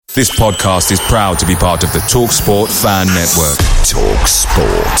This podcast is proud to be part of the TalkSport Fan Network.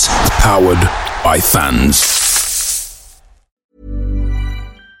 TalkSport. Powered by fans.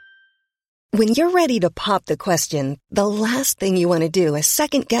 When you're ready to pop the question, the last thing you want to do is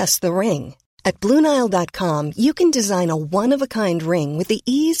second-guess the ring. At BlueNile.com, you can design a one-of-a-kind ring with the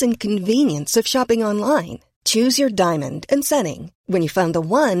ease and convenience of shopping online. Choose your diamond and setting. When you find the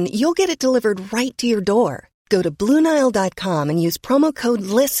one, you'll get it delivered right to your door. Go to BlueNile.com and use promo code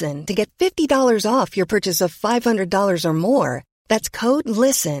LISTEN to get $50 off your purchase of $500 or more. That's code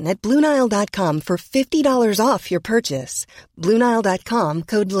LISTEN at BlueNile.com for $50 off your purchase. BlueNile.com,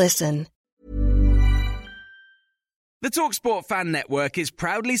 code LISTEN. The TalkSport Fan Network is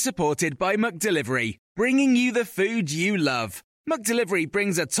proudly supported by McDelivery, bringing you the food you love. McDelivery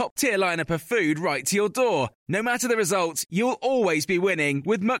brings a top-tier lineup of food right to your door. No matter the result, you'll always be winning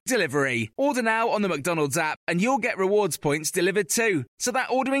with McDelivery. Order now on the McDonald's app and you'll get rewards points delivered too. So that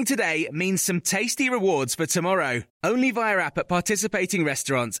ordering today means some tasty rewards for tomorrow. Only via app at participating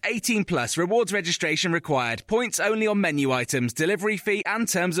restaurants. 18 plus. Rewards registration required. Points only on menu items. Delivery fee and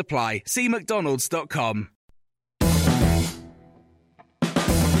terms apply. See mcdonalds.com.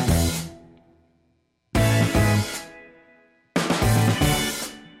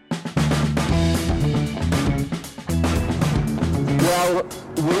 Well,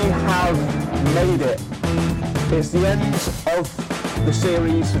 we have made it. It's the end of the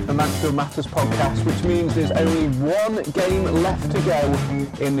series of the Mansfield Matters podcast, which means there's only one game left to go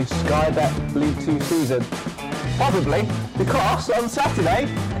in this Sky Bet League 2 season. Probably because on Saturday,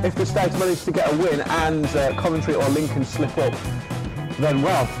 if the Stags manage to get a win and Coventry or Lincoln slip up, then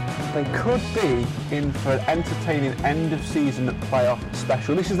well, they could be in for an entertaining end-of-season playoff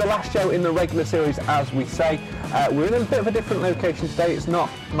special. This is the last show in the regular series, as we say. We're in a bit of a different location today. It's not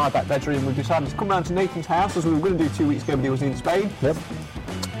my back bedroom. We've decided to come round to Nathan's house, as we were going to do 2 weeks ago, but he was in Spain. Yep.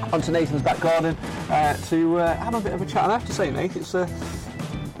 Onto Nathan's back garden to have a bit of a chat. And I have to say, Nate, it's a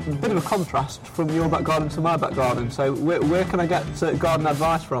bit of a contrast from your back garden to my back garden. So where can I get garden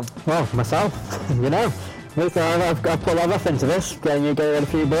advice from? Well, myself, you know. I've got to put a lot of effort into this, getting rid of a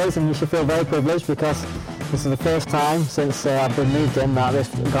few boys, and you should feel very privileged because this is the first time since I've been moved in that this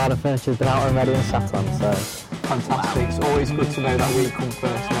garden furniture has been out and ready and sat on, so... Fantastic. It's always good to know that we come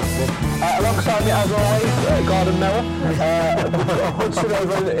first. Alongside me, as always, Garden Noah. We've got Hudson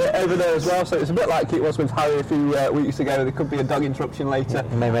over there as well, so it's a bit like it was with Harry a few weeks ago. There could be a dog interruption later.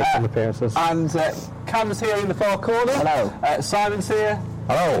 He may make some appearances. And Cam's here in the far corner. Hello. Simon's here.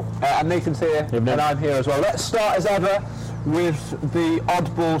 Hello. And Nathan's here. And I'm here as well. Let's start as ever with the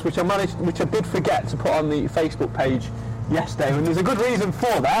oddballs, which I did forget to put on the Facebook page yesterday, and there's a good reason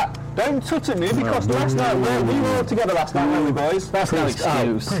for that. Don't tut at me, because last night we were all together last night, weren't we, boys? That's no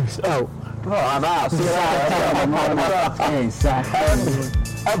excuse. I'm out. See you later.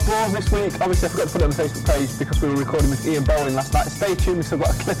 Oddballs this week, obviously I forgot to put it on the Facebook page because we were recording with Ian Bowling last night. Stay tuned, we've still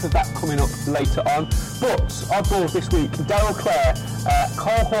got a clip of that coming up later on. But oddballs this week, Daryl Clare,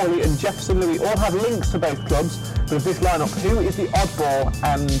 Carl Hawley and Jefferson Louis all have links to both clubs. But of this lineup, who is the oddball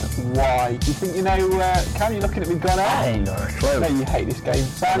and why? Do you think you know, Cam, you're looking at me going out? I ain't got a clue. No, you hate this game.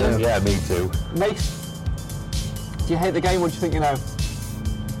 Simon? Yeah, me too. Mate, do you hate the game? What do you think you know?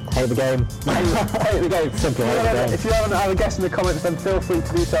 Hate the game. Hate the game. Simply hate the game. If you haven't had a guess in the comments, then feel free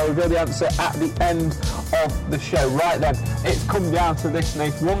to do so. We'll reveal the answer at the end of the show. Right then, it's come down to this,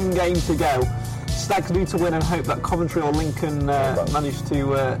 Nate. One game to go. Stags need to win and hope that Coventry or Lincoln manage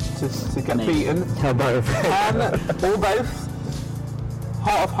to get beaten. Or both. Or both.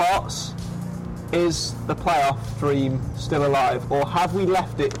 Heart of hearts, is the playoff dream still alive, or have we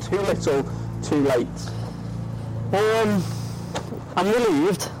left it too little, too late? I'm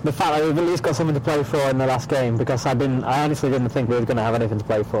relieved the fact that we've at least got something to play for in the last game, because I honestly didn't think we were going to have anything to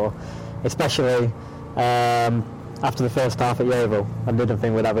play for, especially after the first half at Yeovil. I didn't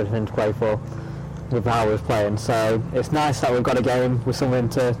think we'd have anything to play for with how we were playing. So it's nice that we've got a game with something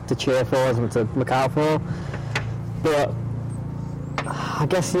to cheer for, something to look out for. But I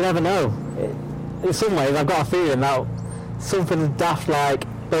guess you never know. In some ways, I've got a feeling that something daft like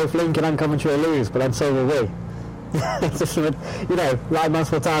both Lincoln and Coventry will lose, but then so will we. It's just something, like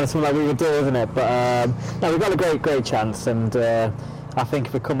Mansfield Town, it's something like we would do, isn't it? But no, we've got a great chance, and I think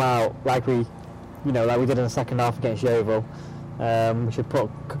if we come out like we did in the second half against Yeovil, we should put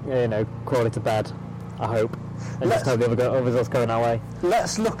Crawley to bed, I hope, and just hope the other results going our way.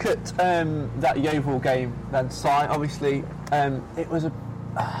 Let's look at that Yeovil game then, Si. Obviously, it was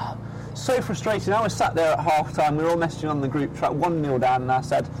so frustrating. I was sat there at half time, we were all messaging on the group chat, 1-0 down, and I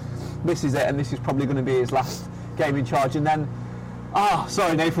said, this is it, and this is probably going to be his last game in charge. And then,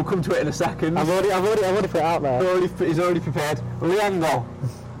 sorry Nate, we'll come to it in a second. I've already put it out there. He's already prepared. Liango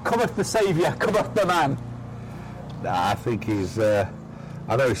Cometh the saviour, cometh the man. Nah, I think he's...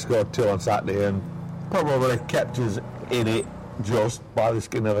 I know he scored 2 on Saturday and probably kept us in it just by the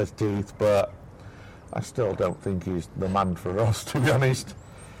skin of his teeth, but I still don't think he's the man for us, to be honest.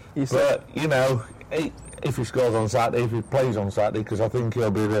 But, you know, if he scores on Saturday, if he plays on Saturday, because I think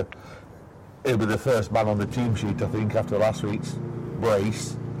he'll be the first man on the team sheet, I think, after last week's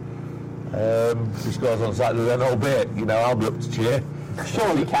brace. If he scores on Saturday, then albeit, you know, I'll be up to cheer.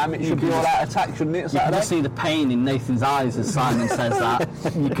 Surely, Cam, it should be all out attack, shouldn't it, Saturday? You can see the pain in Nathan's eyes as Simon says that.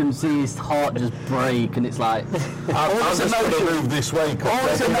 You can see his heart just break, and it's like... I'm just going to move this way.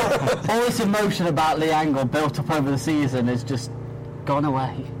 All this emotion about Lee Angle built up over the season has just gone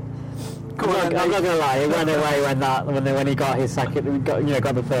away. I'm not going to lie, it went away when he got his second, got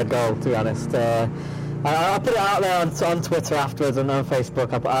the third goal, to be honest. I put it out there on Twitter afterwards and on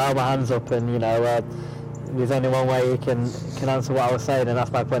Facebook. I held my hands up, and, you know... there's only one way he can answer what I was saying, and that's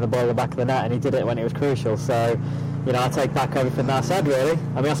by putting the ball in the back of the net, and he did it when it was crucial. So, you know, I take back everything that I said, really.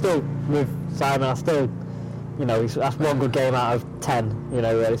 I mean, I still, with Simon, you know, that's one good game out of 10, you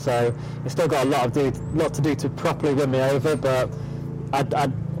know, really. So he's still got a lot to do to properly win me over, but I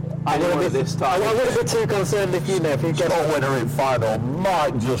wouldn't be too concerned if he gets... Spot winner in final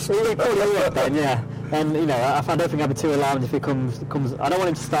might just... then, yeah. And, you know, I don't think I'd be too alarmed if he comes. I don't want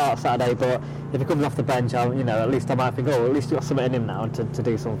him to start Saturday, but if he comes off the bench, at least I might think, at least you've got something in him now to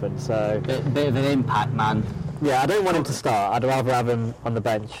do something. So bit of an impact, man. Yeah, I don't want him to start. I'd rather have him on the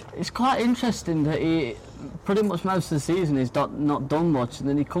bench. It's quite interesting that he, pretty much most of the season, he's not done much, and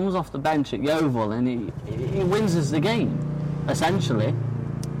then he comes off the bench at Yeovil and he wins us the game, essentially.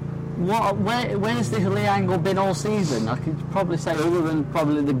 Where's the Lee Angle been all season? I could probably say, other than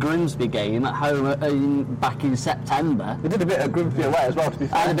probably the Grimsby game at home back in September. We did a bit of Grimsby away as well, to be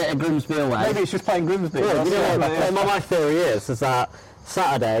fair. I had a bit of Grimsby away. Maybe it's just playing Grimsby. What my theory is that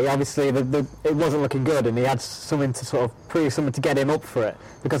Saturday, obviously, it wasn't looking good, and he had something to sort of prove, something to get him up for it,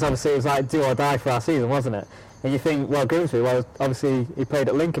 because obviously it was like do or die for our season, wasn't it? And you think, well, Grimsby, obviously he played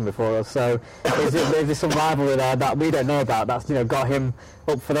at Lincoln before us, so is there some rivalry there that we don't know about that's, you know, got him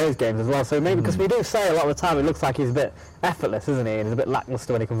up for those games as well? So maybe, because we do say a lot of the time it looks like he's a bit effortless, isn't he? And he's a bit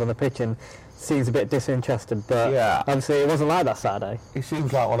lacklustre when he comes on the pitch and seems a bit disinterested, but obviously it wasn't like that Saturday. He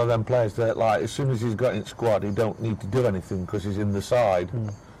seems like one of them players that, like, as soon as he's got in squad, he don't need to do anything because he's in the side,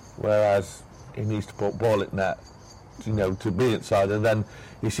 whereas he needs to put ball in net, you know, to be inside, and then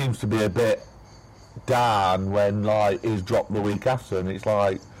he seems to be a bit down when, like, he's dropped the week after, and it's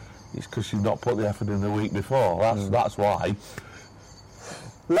like, it's because you've not put the effort in the week before. That's why.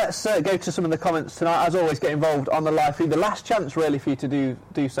 Let's go to some of the comments tonight. As always, get involved on the live feed. The last chance, really, for you to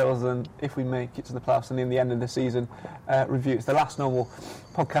do so, other than if we make it to the playoffs and in the end of the season review. It's the last normal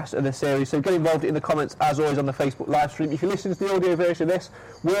podcast of the series. So get involved in the comments, as always, on the Facebook live stream. If you're listening to the audio version of this,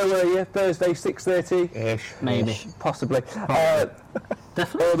 where were you? Thursday, 6:30? Ish. Maybe. Possibly.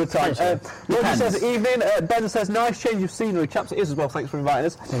 Definitely. All the time. Roger says, evening. Ben says, nice change of scenery. Chaps, it is as well. Thanks for inviting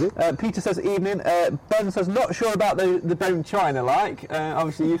us. Peter says, evening. Ben says, not sure about the Bone China, like.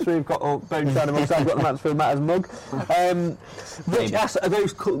 Obviously, you three have got Bone China mugs. I've got the Mansfield Matters mug. Rich asks, are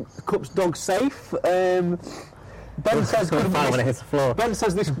those cups dog safe? Ben says, when it hits the floor. Ben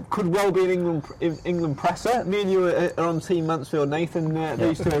says this could well be an England presser. Me and you are on Team Mansfield, Nathan.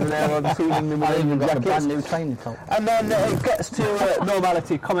 These two over there are on Team England. I even got a brand new training top. And then it gets to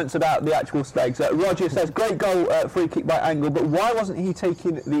normality, comments about the actual stakes. Roger says, great goal, free kick by Angle, but why wasn't he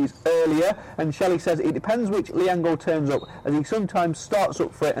taking these earlier? And Shelley says, it depends which Lee Angle turns up, as he sometimes starts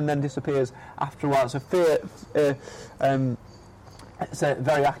up for it and then disappears after a while. So it's a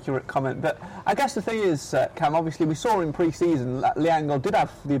very accurate comment, but I guess the thing is, Cam, obviously we saw in pre-season that Lee Angle did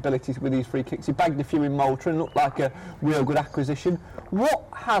have the ability with these free kicks. He bagged a few in Malta and looked like a real good acquisition. What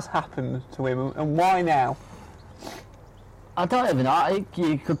has happened to him and why now? I don't even know. I think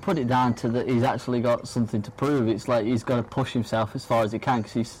you could put it down to that he's actually got something to prove. It's like he's got to push himself as far as he can,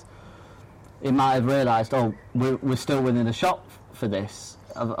 because he might have realised, we're still within a shot for this.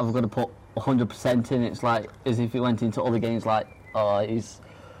 I've got to put 100% in. It's like as if he went into other games like,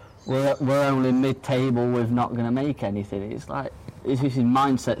 we're only mid-table, we're not going to make anything. It's like his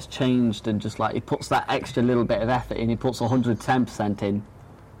mindset's changed, and just like he puts that extra little bit of effort in, he puts 110% in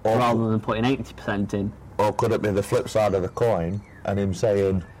rather than putting 80% in. Or could it be the flip side of the coin, and him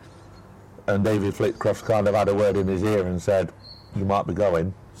saying, and David Flitcroft's kind of had a word in his ear and said, you might be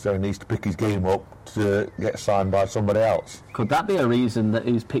going, so he needs to pick his game up to get signed by somebody else. Could that be a reason that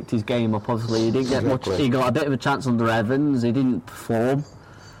he's picked his game up? Obviously, he didn't get much. He got a bit of a chance under Evans. He didn't perform.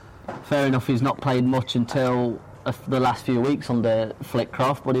 Fair enough, he's not played much until the last few weeks under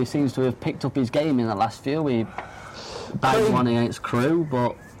Flitcroft, but he seems to have picked up his game in the last few. He bagged one against Crewe,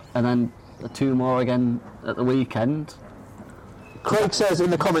 but and then 2 more again at the weekend. Craig says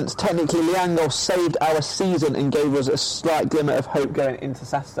in the comments, technically Liango saved our season and gave us a slight glimmer of hope going into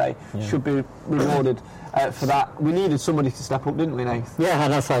Saturday. Yeah. Should be rewarded for that. We needed somebody to step up, didn't we, Nath? Yeah,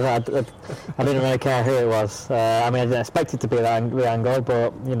 and that's like that. I didn't really care who it was. I mean, I didn't expect it to be Liango,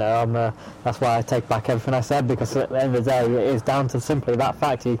 but you know, that's why I take back everything I said, because at the end of the day, it is down to simply that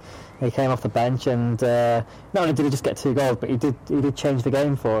fact. He came off the bench, and not only did he just get 2 goals, but he did change the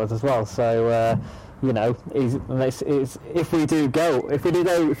game for us as well. So. You know, if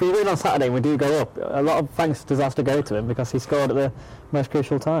we win on Saturday and we do go up, a lot of thanks does have to go to him, because he scored at the most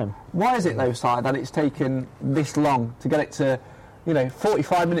crucial time. Why is it though, Si, that it's taken this long to get it to,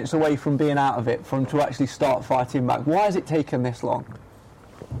 45 minutes away from being out of it, to actually start fighting back? Why has it taken this long?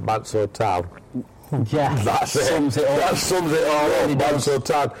 Mansour Town. Yeah, that's it. That sums it all up. Mansour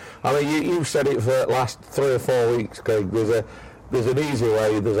Town. I mean, you've said it for the last 3 or 4 weeks, Craig. There's an easy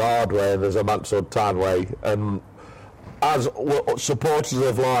way, there's a hard way, and there's a Mansour Town way. And as supporters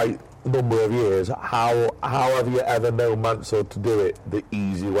of a number of years, how have you ever known Mansour to do it the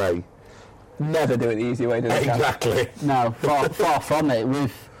easy way? Never do it the easy way, do they? Exactly. No, far from it.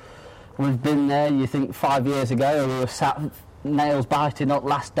 We've been there. You think 5 years ago we were sat nails biting up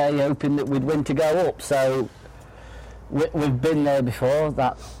last day, hoping that we'd win to go up. So we've been there before.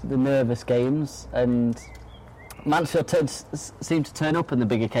 The nervous games, and Mansour seemed to turn up in the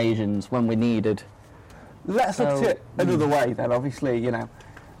big occasions when we needed. Let's look at it another way then. Obviously,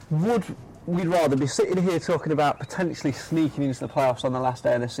 would we'd rather be sitting here talking about potentially sneaking into the playoffs on the last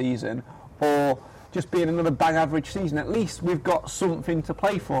day of the season, or just being another bang average season? At least we've got something to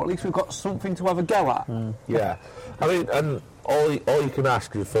play for. At least we've got something to have a go at. Yeah, I mean, and all you can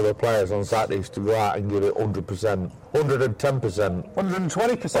ask is for the players on Saturdays to go out and give it 100%, 110%,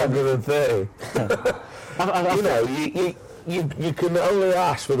 120%, 130. You can only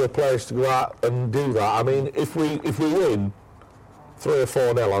ask for the players to go out and do that. I mean, if we win 3 or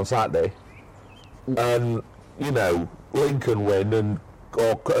 4-0 on Saturday, and Lincoln win and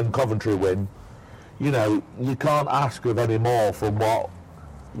Coventry win, you can't ask of any more from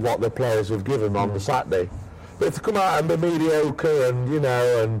what the players have given on the Saturday. But if they come out and be mediocre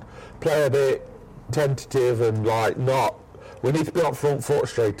and play a bit tentative and not, we need to be on front foot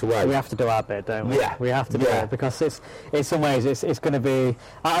straight away. We have to do our bit, don't we? Yeah. We have to do it, because it's in some ways it's going to be.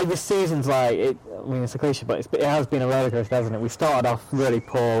 This season's it's a cliche, but it has been a rollercoaster, hasn't it? We started off really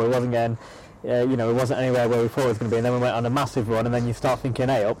poor. It wasn't getting, it wasn't anywhere where we thought it was going to be, and then we went on a massive run, and then you start thinking,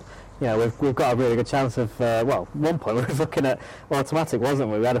 hey, up. We've got a really good chance of. One point we were looking at automatic,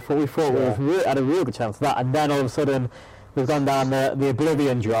 wasn't we? We thought we had a real good chance of that, and then all of a sudden we've gone down the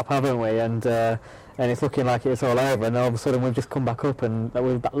oblivion drop, haven't we? And it's looking like it's all over, and all of a sudden we've just come back up, and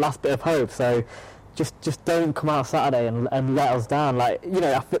with that last bit of hope. So just don't come out Saturday and let us down. Like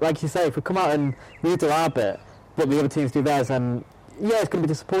you say, if we come out and we do our bit, but the other teams do theirs, then it's going to be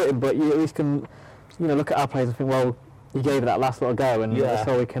disappointing. But you at least can look at our players and think, well, you gave it that last little go, and that's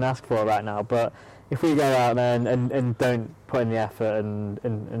all we can ask for right now. But if we go out there and don't put in the effort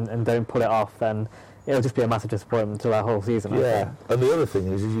and don't pull it off, then it'll just be a massive disappointment to our whole season. Yeah, and the other thing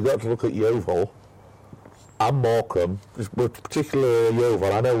is you've got to look at Yeovil and Morecambe, particularly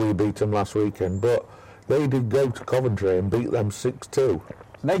Yeovil. I know we beat them last weekend, but they did go to Coventry and beat them 6-2.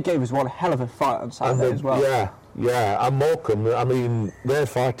 They gave us one hell of a fight on Saturday as well. Yeah, and Morecambe, I mean, they're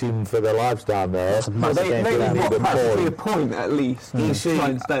fighting for their lives down there. They need practically a point at least to try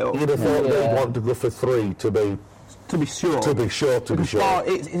and stay up. You'd have thought they'd want to go for 3 to be sure.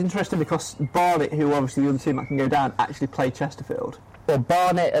 It's interesting because Barnet, who obviously the other team that can go down, actually played Chesterfield. Well,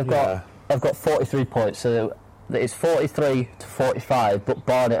 Barnet have got 43 points, so it's 43 to 45, but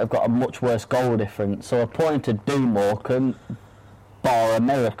Barnet have got a much worse goal difference, so a point to do Morecambe, bar a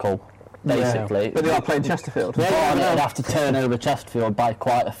miracle. Basically, but they are playing Chesterfield. They'd have to turn over Chesterfield by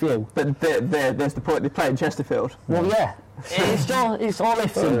quite a few. But there's the point. They play in Chesterfield. Well, yeah, it's all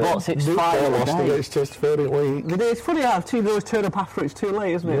ifs and buts. It's fine. Against Chesterfield, it's funny how 2 always turn up after it's too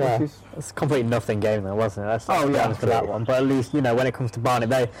late, isn't it? Yeah. It's a completely nothing game, though, wasn't it? That's for that one. But at least when it comes to Barnet,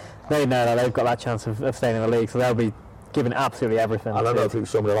 they know that they've got that chance of staying in the league, so they'll be giving absolutely everything. I don't know if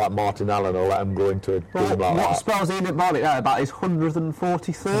somebody like Martin Allen will let them go into a game like that. What spells Ian at Barnet now about his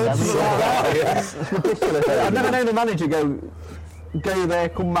 143rd? It's ridiculous. I've never known a manager go there,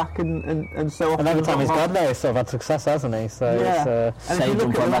 come back and so on. And every time he's gone there, he's sort of had success, hasn't he? So saved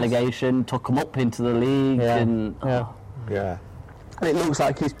them from relegation, took them up into the league. Yeah. And it looks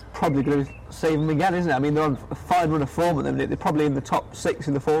like he's probably going to save them again, isn't it? I mean, they're on a fine run of form at them. They're probably in the top 6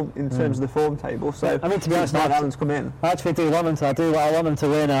 in the form in terms of the form table. So I mean, to be honest, Allen's come in. I actually do want them to. I do. I want them to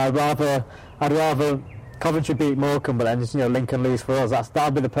win. I'd rather Coventry beat Morecambe, but then just Lincoln lose for us.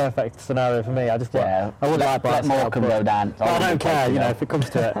 That'd be the perfect scenario for me. I would like let Morecambe go down. I don't care, if it comes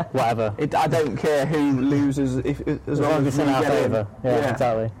to it, whatever. I don't care who loses as long as we get favour. Yeah,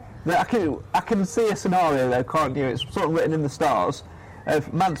 exactly. I can see a scenario there, can't you? It's sort of written in the stars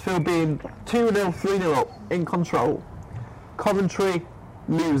of Mansfield being 2-0, 3-0 up in control, Coventry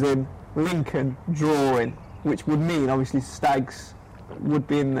losing, Lincoln drawing, which would mean obviously Stags would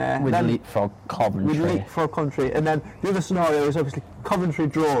be in there. With leapfrog Coventry. And then the other scenario is obviously Coventry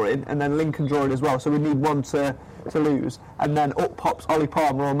drawing and then Lincoln drawing as well. So we need one to lose. And then up pops Ollie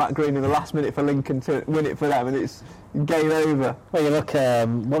Palmer or Matt Green in the last minute for Lincoln to win it for them, and it's game over. Well, you look,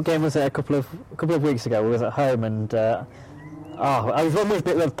 what game was it a couple of weeks ago? We was at home and... I was almost a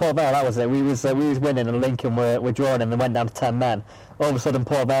bit with Port Vale, that was it. We was winning and Lincoln were drawing and they went down to 10 men. All of a sudden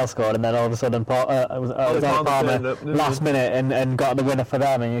Port Vale scored and then all of a sudden Palmer last minute and got the winner for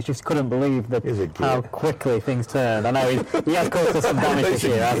them, and you just couldn't believe how quickly things turned. I know he has caused us some damage this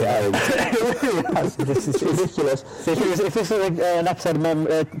year, hasn't he? It's ridiculous. So if this was an episode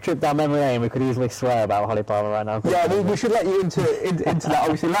of Trip Down Memory Lane, we could easily swear about Ollie Palmer right now. Yeah, we should let you into that.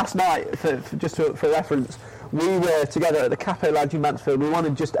 Obviously last night, for reference, we were together at the Capo Lounge in Mansfield. We want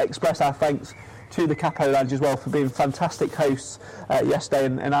to just express our thanks to the Capo Lounge as well for being fantastic hosts yesterday,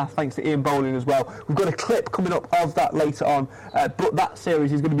 and our thanks to Ian Bowling as well. We've got a clip coming up of that later on, but that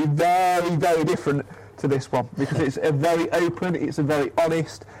series is going to be very, very different to this one because it's a very open, it's a very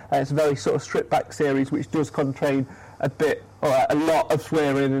honest, it's a very sort of stripped back series which does contain a lot of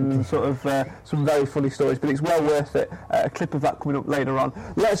swearing and sort of some very funny stories, but it's well worth it. A clip of that coming up later on.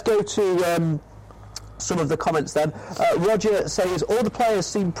 Let's go to some of the comments then. Roger says, all the players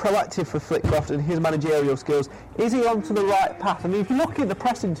seem proactive for Flitcroft and his managerial skills. Is he on to the right path? I mean, if you look at the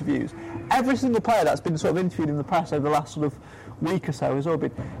press interviews, every single player that's been sort of interviewed in the press over the last sort of week or so has all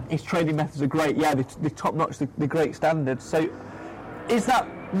been, his training methods are great, the top-notch, the great standards. So is that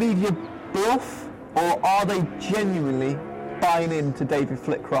media bluff, or are they genuinely buying into David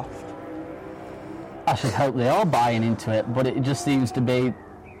Flitcroft? I should hope they are buying into it, but it just seems to be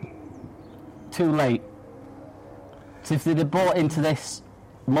too late. So if they'd have bought into this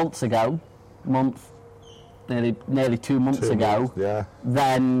nearly 2 months ago,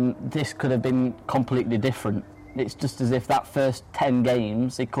 then this could have been completely different. It's just as if that first 10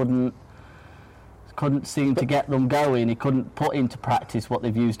 games, he couldn't seem to get them going. He couldn't put into practice what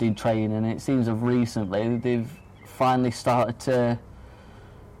they've used in training, and it seems of recently they've finally started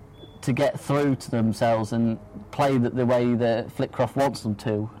to get through to themselves and play the way that Flitcroft wants them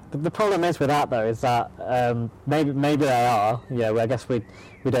to. The problem is with that though is that maybe they are. I guess we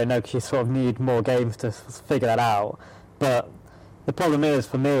don't know because you sort of need more games to figure that out. But the problem is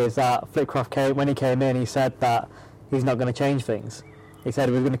for me is that Flitcroft when he came in, he said that he's not going to change things. He said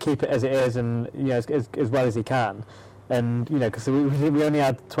we're going to keep it as it is and as well as he can. And because we only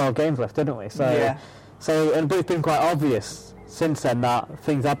had 12 games left, didn't we? But it's been quite obvious since then that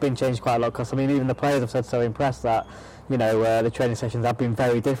things have been changed quite a lot. Because even the players have said so impressed that. The training sessions have been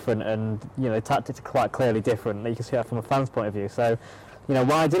very different and, the tactics are quite clearly different. You can see that from a fan's point of view. So,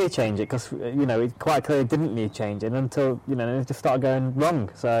 why did he change it? Because, it quite clearly didn't need changing until, it just started going wrong.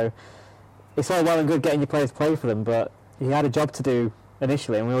 So, it's all well and good getting your players to play for them, but he had a job to do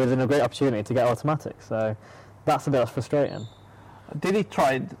initially and we were in a great opportunity to get automatic. So, that's a bit frustrating. Did he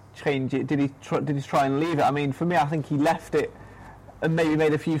try and change it? Did he try and leave it? I mean, for me, I think he left it and maybe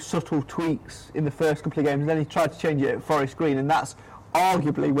made a few subtle tweaks in the first couple of games, and then he tried to change it at Forest Green, and that's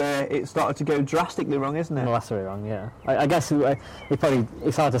arguably where it started to go drastically wrong, isn't it? Well, that's really wrong, yeah. I guess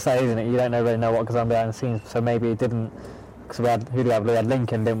it's hard to say, isn't it? You don't really know what goes on behind the scenes, so maybe it didn't, because we had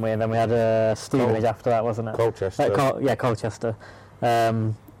Lincoln, didn't we, and then we had Stevenage after that, wasn't it? Colchester. Colchester.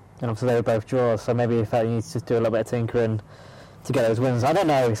 And obviously they were both draws, so maybe he felt he needs to do a little bit of tinkering to get those wins. I don't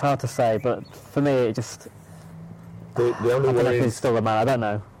know, it's hard to say, but for me it just... The only I don't know if he's still the man, I don't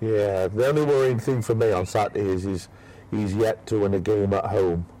know. Yeah, the only worrying thing for me on Saturday is he's yet to win a game at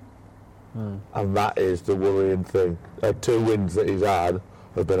home. And that is the worrying thing. 2 wins that he's had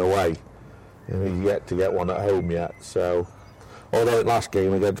have been away. And he's yet to get one at home yet. So, although in last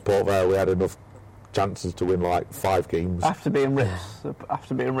game against Port Vale we had enough chances to win like 5 games. After being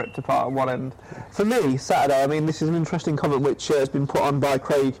ripped apart at one end. For me, Saturday, this is an interesting comment which has been put on by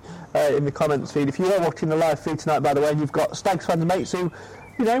Craig in the comments feed. If you are watching the live feed tonight, by the way, and you've got Stags fans and mates who,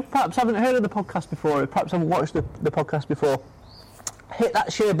 perhaps haven't heard of the podcast before, or perhaps haven't watched the podcast before, hit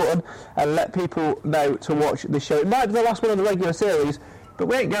that share button and let people know to watch the show. It might be the last one of the regular series. But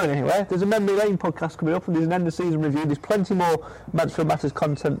we ain't going anywhere. There's a Memory Lane podcast coming up, and there's an end of season review. There's plenty more Mansfield Matters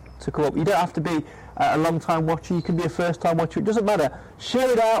content to come up. You don't have to be a long time watcher. You can be a first time watcher. It doesn't matter. Share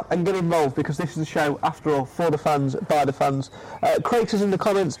it out and get involved, because this is a show, after all, for the fans, by the fans. Craig says in the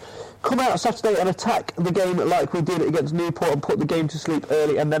comments, come out Saturday and attack the game like we did against Newport and put the game to sleep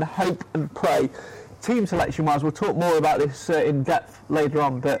early, and then hope and pray. Team selection wise, we'll talk more about this in depth later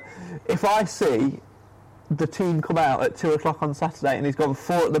on, but if I see the team come out at 2 o'clock on Saturday and he's got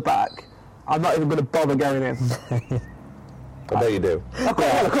 4 at the back, I'm not even going to bother going in. I bet you do. Of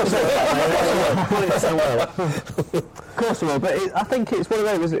course I will. Of course I will, but I think it's one of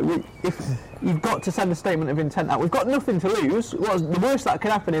those, isn't it? If you've got to send a statement of intent out, we've got nothing to lose. The worst that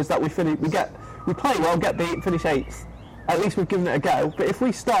can happen is that we play well, get beat, finish 8th. At least we've given it a go. But if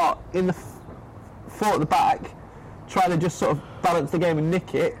we start in the 4 at the back, trying to just sort of balance the game and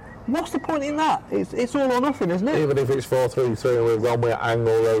nick it, what's the point in that? It's all or nothing, isn't it? Even if it's 4-3-3 and we've gone with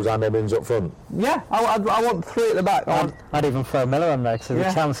Angle, Rose and Emmons up front. Yeah, I want 3 at the back. I'd even throw Miller on there, because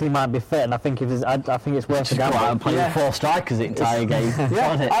there's a chance he might be fit, and I think I think it's worth a gamble. Go out and play with 4 strikers the entire game.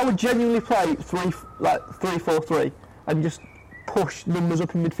 Yeah, I would genuinely play 3-4-3 and just push numbers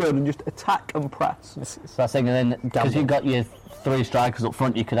up in midfield and just attack and press. So I think, and then because you've got your 3 strikers up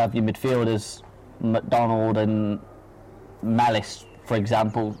front, you could have your midfielders, McDonald and Mellis, for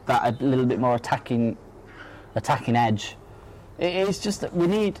example, that a little bit more attacking edge. It's just that we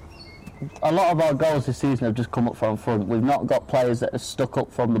need a lot of our goals this season have just come up from front. We've not got players that have stuck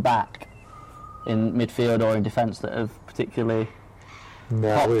up from the back in midfield or in defence that have particularly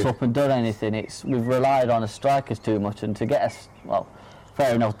popped up and done anything. We've relied on the strikers too much, and to get us, well,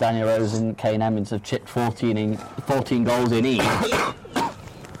 fair enough, Daniel Rose and Kane Emmons have chipped 14 goals in each,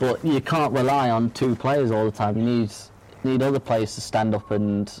 but you can't rely on 2 players all the time. You need other players to stand up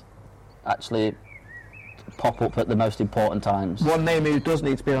and actually pop up at the most important times. One name who does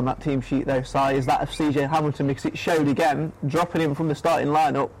need to be on that team sheet though, Si, is that of CJ Hamilton, because it showed again, dropping him from the starting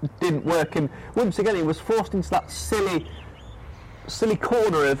lineup didn't work, and once again he was forced into that silly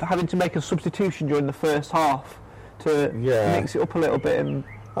corner of having to make a substitution during the first half to mix it up a little bit. And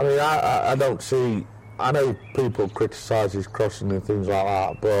I mean, I don't see, I know people criticise his crossing and things like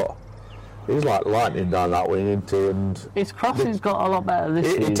that, but he's like lightning down that wing into, and his crossing's got a lot better this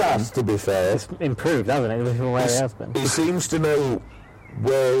season. It has, to be fair. It's improved, hasn't it, from where he has been. He seems to know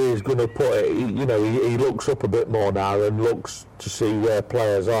where he's going to put it. He looks up a bit more now and looks to see where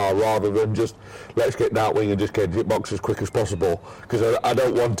players are, rather than just let's get that wing and just get it box as quick as possible, because I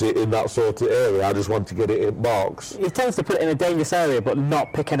don't want it in that sort of area. I just want to get it in box. He tends to put it in a dangerous area but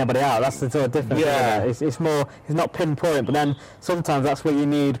not pick anybody out. That's the sort of difference. Yeah, it's not pinpoint, but then sometimes that's what you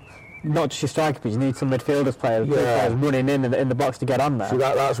need. Not just your striker, but you need some midfielders players running in the box to get on there. So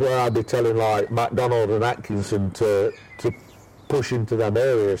that's where I'd be telling like McDonald and Atkinson to push into them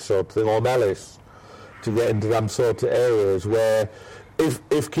areas, sort of thing, or Mellis to get into them sort of areas where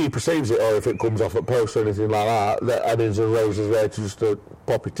if keeper saves it, or if it comes off at post or anything like that Emmons and Rose is there to just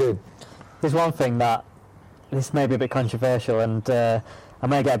pop it in. There's one thing that this may be a bit controversial, and I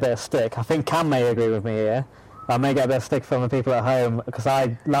may get a bit of stick. I think Cam may agree with me here. I may get a bit of stick from the people at home, because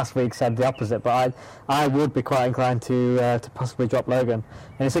I last week said the opposite, but I would be quite inclined to possibly drop Logan.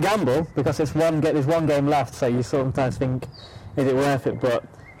 And it's a gamble, because there's one game left, so you sometimes think, is it worth it? But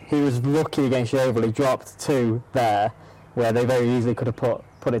he was lucky against Yeovil. He dropped 2 there, where they very easily could have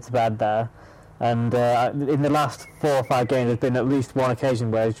put it to bed there. And in the last 4 or 5 games, there's been at least one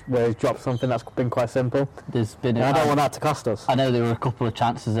occasion where he's dropped something that's been quite simple. There's been. And I don't want that to cost us. I know there were a couple of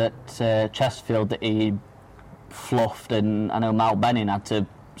chances at Chesterfield that he fluffed, and I know Mal Benning had to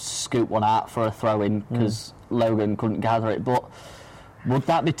scoop one out for a throw-in because Logan couldn't gather it. But would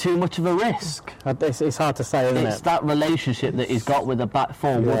that be too much of a risk? It's hard to say, isn't it? It's that relationship that he's got with the back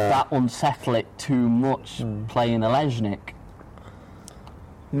four. Would that unsettle it too much playing Alejnik?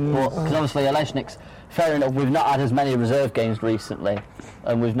 Because obviously Alejnik's, fair enough, we've not had as many reserve games recently,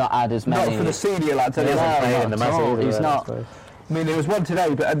 and we've not had as many. Not for the senior lads. He's not. I mean, there was one today,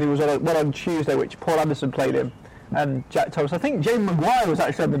 and there was one on Tuesday which Paul Anderson played him, and Jack Thomas. I think James Maguire was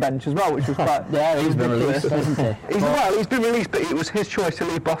actually on the bench as well, which was quite. Yeah, he's been released, hasn't he? He's been released, but it was his choice to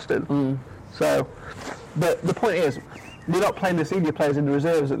leave Boston. So, but the point is, we're not playing the senior players in the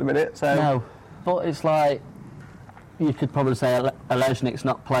reserves at the minute. So no, but it's like you could probably say Alejnik's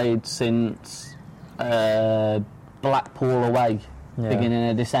not played since Blackpool away, beginning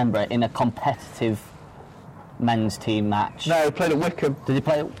of December, in a competitive men's team match. No, he played at Wickham. Did he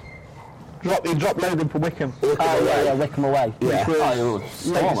play? He dropped Logan for Wickham. Wickham away. Yeah.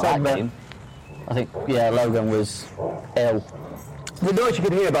 Storm that game. I think Logan was ill. The noise you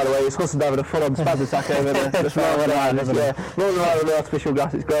can hear, by the way, is Hudson having a full-on spaz attack over the rolling around, isn't it? Rolling around on the artificial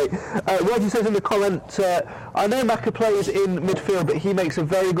grass, it's great. Roger says in the comment, I know Maka plays in midfield, but he makes a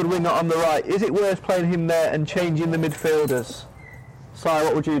very good winger on the right. Is it worth playing him there and changing the midfielders? Si,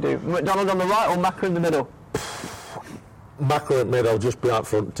 what would you do? McDonald on the right or Maka in the middle? Maka in the middle, just be out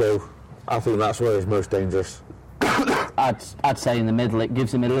front too. I think that's where he's most dangerous. I'd say in the middle. It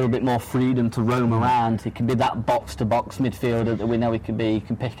gives him a little bit more freedom to roam around. He can be that box-to-box midfielder that we know he can be. He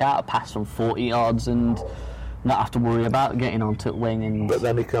can pick out a pass from 40 yards and not have to worry about getting onto the wing. And but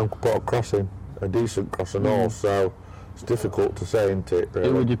then he can put a cross in, a decent cross and all, so it's difficult to say, isn't it, really?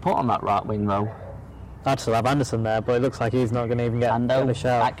 Who would you put on that right wing row? I'd still have Anderson there, but it looks like he's not going to even get a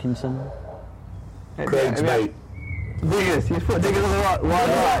shout. Atkinson. Craig's mate. Diggers, you put Diggers on the right wing.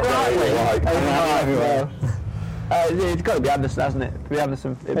 It's got to be Anderson, hasn't it? To be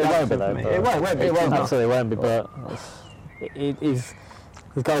Anderson. It won't be though. It won't be. Absolutely won't be. But he has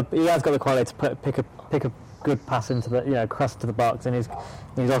got the quality to pick a good pass into the cross to the box, and he's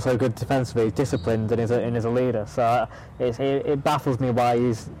also good defensively. He's disciplined and is a leader. So it baffles me why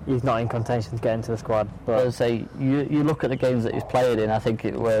he's not in contention to get into the squad. But I'd say you look at the games that he's played in. I think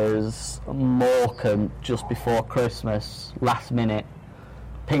it was Morecambe just before Christmas, last minute.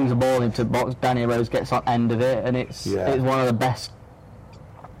 Pings a ball into the box, Danny Rose gets on end of it, and it's one of the best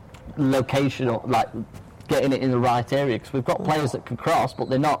locational, like getting it in the right area, because we've got players that can cross, but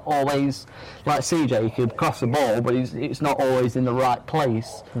they're not always like CJ. He could cross the ball, but it's not always in the right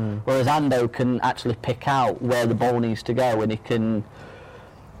place. Whereas Ando can actually pick out where the ball needs to go, and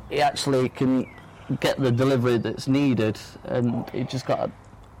he actually can get the delivery that's needed, and he just got a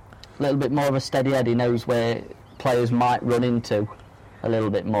little bit more of a steady head. He knows where players might run into a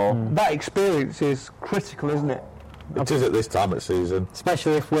little bit more. That experience is critical, isn't it? It is at this time of season.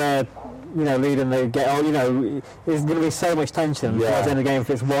 Especially if we're, leading the game. There's going to be so much tension towards the end of the game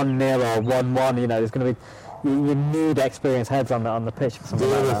if it's 1-0 or 1-1. There's going to be. You need experienced heads on the pitch for something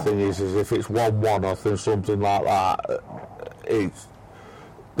like that. The other thing is if it's 1-1 or something like that,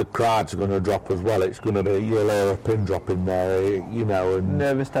 the crowds are going to drop as well. It's going to be, you'll hear a pin drop in there, and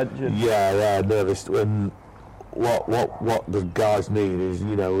nervous tension. Yeah, nervous. And what the guys need is,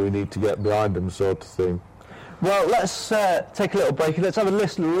 we need to get behind them, sort of thing. Well, let's take a little break and let's have a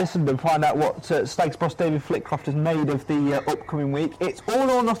listen and find out what Stags boss David Flitcroft has made of the upcoming week. It's all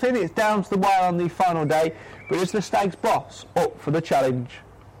or nothing. It's down to the wire on the final day, but is the Stags boss up for the challenge?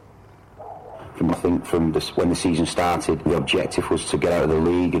 I think from when the season started, the objective was to get out of the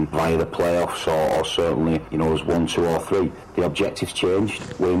league and via the playoffs, or certainly, as 1, 2 or 3. The objective's changed.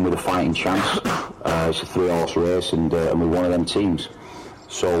 We're in with a fighting chance. It's a 3-horse race, and we're one of them teams.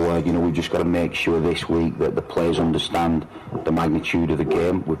 So, we've just got to make sure this week that the players understand the magnitude of the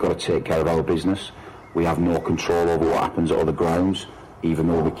game. We've got to take care of our business. We have no control over what happens at other grounds, even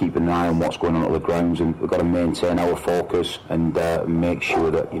though we keep an eye on what's going on at other grounds, and we've got to maintain our focus and make sure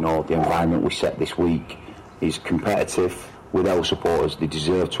that the environment we set this week is competitive with our supporters. They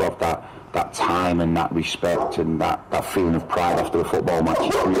deserve to have that time and that respect and that feeling of pride after a football match.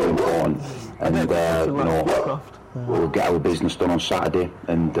 It's really important, and we'll get our business done on Saturday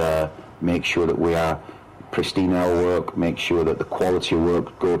and make sure that we are pristine in our work, make sure that the quality of work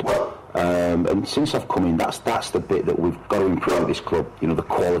is good. And since I've come in, that's the bit that we've got to improve at this club. The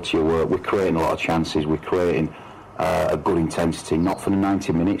quality of work. We're creating a lot of chances. We're creating a good intensity, not for the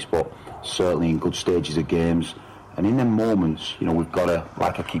 90 minutes, but certainly in good stages of games. And in them moments, we've got to,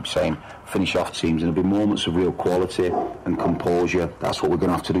 like I keep saying, finish off teams. And there'll be moments of real quality and composure. That's what we're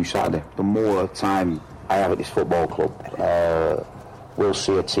going to have to do Saturday. The more time I have at this football club, we'll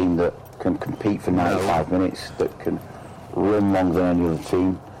see a team that can compete for 95 minutes, that can run longer than any other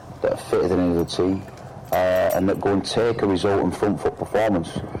team, that are fitter than any other team, and that go and take a result and front foot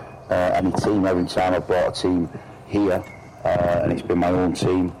performance. Any team, every time I've brought a team here, and it's been my own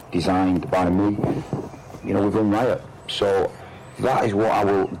team, designed by me, we've run riot. So that is what I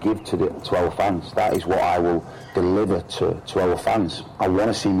will give to our fans. That is what I will deliver to our fans. I want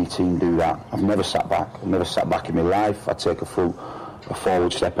to see my team do that. I've never sat back. I've never sat back in my life. I take a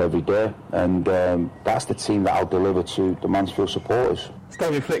forward step every day, and that's the team that I'll deliver to the Mansfield supporters. It's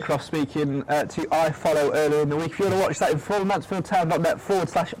David Flitcroft speaking to iFollow earlier in the week. If you want to watch that in full,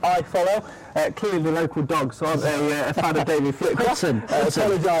 mansfieldtown.net/iFollow. Clearly the local dogs aren't a fan of David Flitcroft.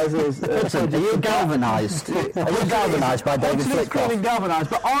 Apologises. Are you galvanised? Are you galvanised by David Flitcroft? Feeling galvanised,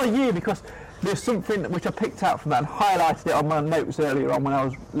 but are you? Because there's something which I picked out from that and highlighted it on my notes earlier on when I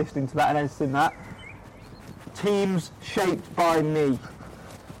was listening to that and editing that. Teams shaped by me.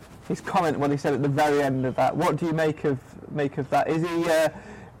 His comment when he said at the very end of that. What do you make of that? Is he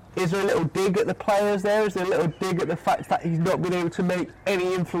is there a little dig at the players there? Is there a little dig at the fact that he's not been able to make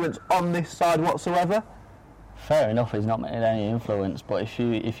any influence on this side whatsoever? Fair enough, he's not made any influence, but if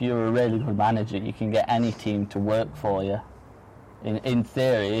you're a really good manager, you can get any team to work for you. In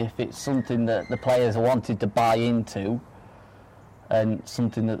theory, if it's something that the players are wanted to buy into, and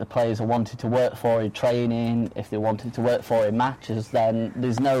something that the players are wanted to work for in training, if they wanted to work for in matches, then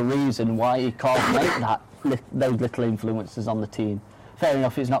there's no reason why you can't make those little influences on the team. Fair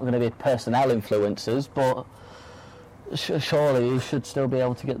enough, it's not going to be personnel influences, but surely he should still be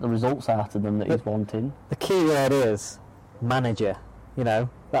able to get the results out of them that he's wanting. The key word is manager.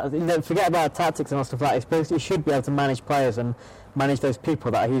 Forget about tactics and all stuff like that. He should be able to manage players and manage those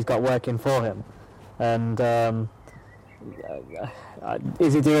people that he's got working for him. And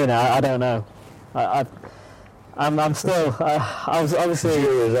is he doing it? I don't know. I'm still. I was obviously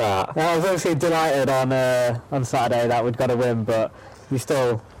delighted on Saturday that we'd got a win, but you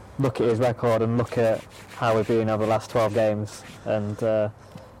still look at his record and look at how we've been over the last 12 games, and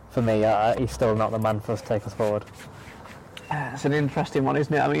for me, he's still not the man for us to take us forward. It's an interesting one,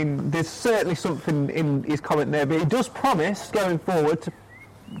 isn't it? I mean, there's certainly something in his comment there, but he does promise going forward to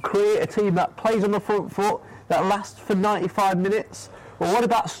create a team that plays on the front foot, that lasts for 95 minutes. Well, what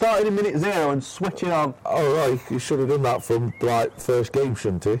about starting in minute 0 and switching on? Oh, right, he should have done that from first game,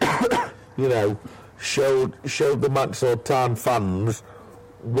 shouldn't he? Showed the Mansfield Town fans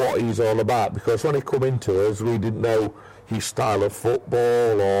what he's all about, because when he come into us, we didn't know his style of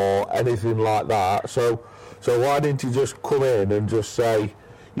football or anything like that. So why didn't he just come in and just say,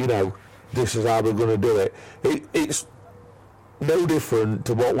 this is how we're going to do it? It's no different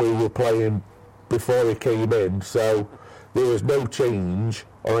to what we were playing before he came in, so there was no change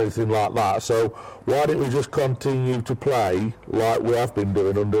or anything like that. So why didn't we just continue to play like we have been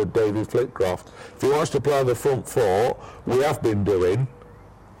doing under David Flitcroft? If he wants to play on the front foot, we have been doing,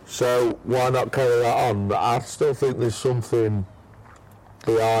 so why not carry that on? I still think there's something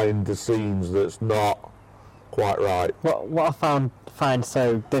behind the scenes that's not quite right. What I find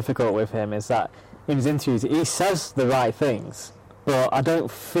so difficult with him is that in his interviews he says the right things, but I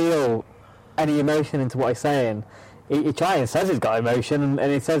don't feel any emotion into what he's saying. He tries and says he's got emotion,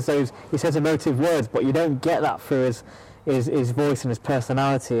 and he says emotive words, but you don't get that through his voice and his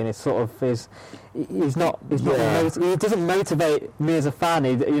personality and his sort of he doesn't motivate me as a fan.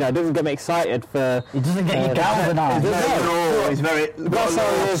 He doesn't get me excited for. He doesn't get you galvanised. He's very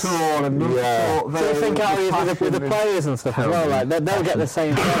tall and so think how he is with the players and stuff as well. Like they'll get the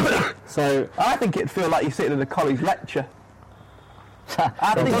same thing. So I think it'd feel like you're sitting in a college lecture.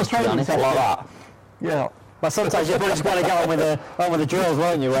 I think it's training like that. Yeah. But sometimes you've just got to get on with the drills,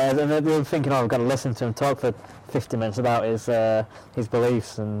 won't you? And they're thinking, I've got to listen to him talk for 50 minutes about his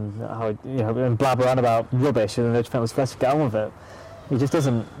beliefs and how and blabber on about rubbish, and they just think, let's get on with it. He just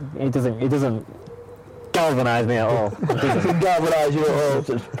doesn't. He doesn't galvanise me at all. He doesn't galvanise you at all.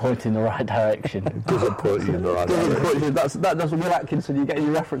 Just point in the right direction. It doesn't put you in the right direction. That's Will Atkinson. You get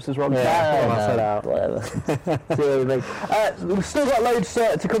your references wrong. Out. Whatever. We've still got loads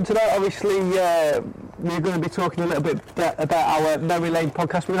to come tonight. Obviously, we're going to be talking a little bit about our Memory Lane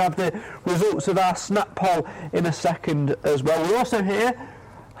podcast. We're going to have the results of our snap poll in a second as well. We're also here.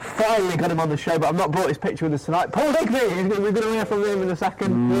 Finally got him on the show, but I've not brought his picture with us tonight. Paul Digby, we're going to hear from him in a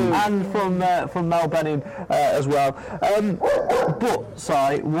second, and from Mel Benning as well. But,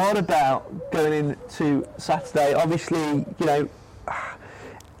 Si, what about going into Saturday? Obviously,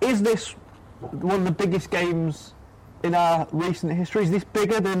 is this one of the biggest games in our recent history? Is this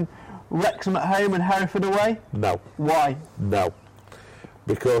bigger than Wrexham at home and Hereford away? No. Why? No.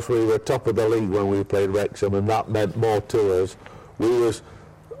 Because we were top of the league when we played Wrexham, and that meant more to us.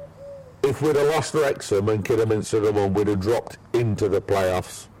 If we'd have lost Wrexham and Kidderminster had won, we'd have dropped into the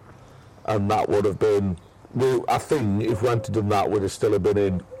playoffs, and that would have been. I think if we hadn't done that, we'd have still have been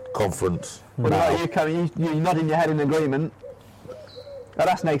in conference. What about you, Karen? You're nodding your head in agreement. Oh,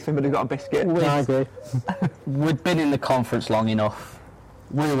 that's Nathan, but he's got a biscuit. I agree. We'd been in the conference long enough.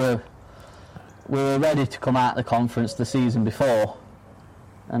 We were ready to come out of the conference the season before,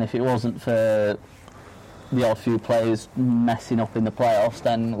 and if it wasn't for the odd few players messing up in the playoffs,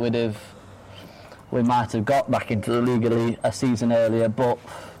 then we might have got back into the league a season earlier, but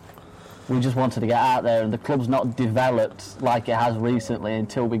we just wanted to get out there, and the club's not developed like it has recently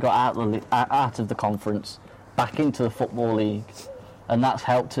until we got out of the conference, back into the Football League, and that's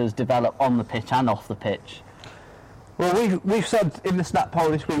helped us develop on the pitch and off the pitch. Well, we've said in the snap poll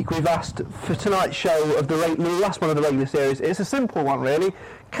this week, we've asked for tonight's show of the last one of the regular series. It's a simple one, really.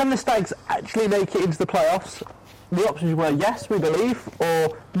 Can the Stags actually make it into the playoffs? The options were yes, we believe,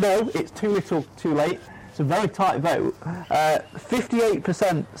 or no, it's too little, too late. It's a very tight vote.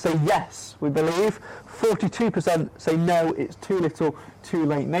 58% say yes, we believe. 42% say no, it's too little, too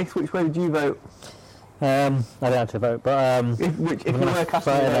late. Nath, which way would you vote? I don't have to vote, but If you were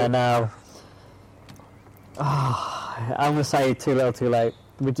casting a there vote. now. I'm going to say too little, too late.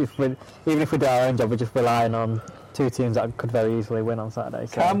 Even if we do our own job, we're just relying on two teams that could very easily win on Saturday.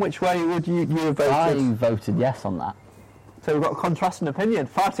 So. Cam, which way would you have voted? I voted yes on that. So we've got a contrasting opinion.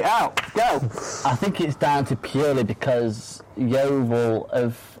 Fight it out. Go. I think it's down to purely because Yeovil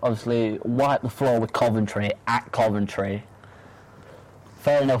have obviously wiped the floor with Coventry at Coventry.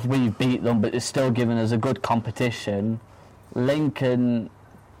 Fair enough, we've beat them, but it's still giving us a good competition. Lincoln,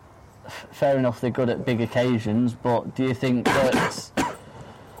 fair enough, they're good at big occasions, but do you think that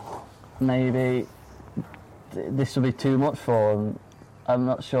maybe this will be too much for them? I'm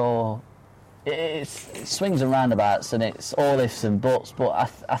not sure. It swings and roundabouts, and it's all ifs and buts.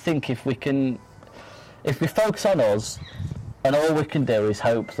 But I think if we focus on us, and all we can do is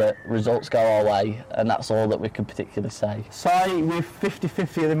hope that results go our way, and that's all that we can particularly say. Si, with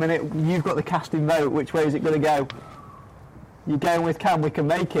 50-50 at the minute, you've got the casting vote. Which way is it going to go? You're going with Cam. We can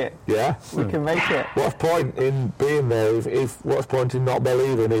make it. Yeah. We can make it. What's point in being there if what's point in not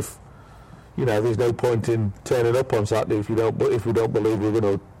believing if there's no point in turning up on Saturday if we don't believe we're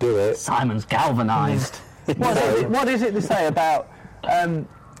going to do it. Simon's galvanised. What is it to say about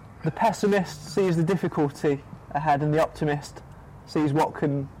the pessimist sees the difficulty ahead and the optimist sees what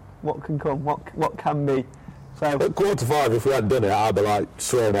can come, what can be. So At 4:45, if we hadn't done it, I'd be like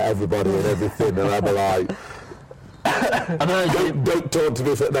swearing at everybody and everything, and I'd be like, don't talk to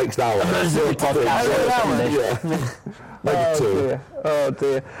me for the next hour. Oh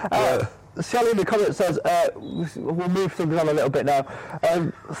dear. Shelly in the comments says, we'll move things on a little bit now.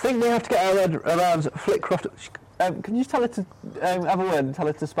 Think we have to get our head around Flitcroft. Can you tell her to have a word and tell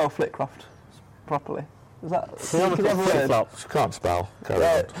her to spell Flitcroft properly? Is that can you have a word? She can't spell.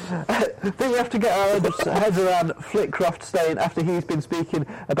 I think we have to get our heads around Flitcroft staying after he's been speaking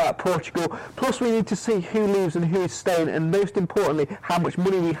about Portugal. Plus we need to see who leaves and who is staying, and most importantly how much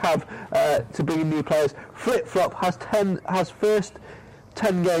money we have to bring in new players. Flip-Flop has first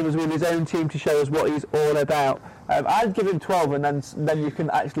 10 games with his own team to show us what he's all about. I'd give him 12 and then you can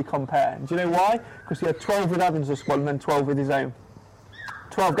actually compare. Do you know why? Because he had 12 with Evans' squad and then 12 with his own.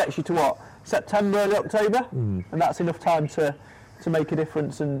 12 gets you to what? September, early October? And that's enough time to make a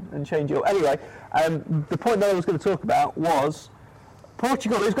difference and change it up. Anyway, the point that I was going to talk about was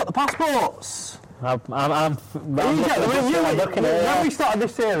Portugal, who's got the passports? I'm looking when we started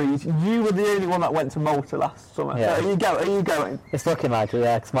this series, you were the only one that went to Malta last summer. Yeah. So are you going? It's looking like it,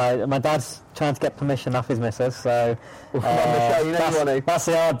 yeah, because my dad's trying to get permission off his missus, so that's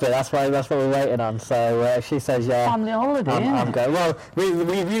the hard bit, that's what we're waiting on. So if she says yeah, Family holiday, I'm going. Well,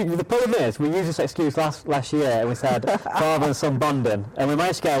 the problem is, we used this excuse last year, and we said father and son bonding, and we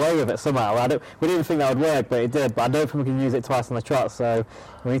managed to get away with it somehow. We didn't think that would work, but it did, but I don't think we can use it twice on the trot, so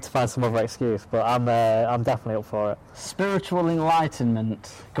we need to find some other excuse, but I'm definitely up for it. Spiritual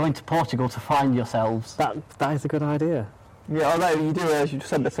enlightenment. Going to Portugal to find yourselves. That is a good idea. Yeah, although you do realise you just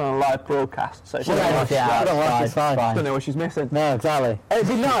said this on a live broadcast, so It's fine. I don't know what she's missing. No, exactly. It'd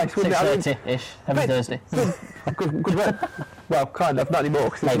be nice, wouldn't it? I mean, 6:30-ish, every Thursday. good work. Well, kind of, not anymore,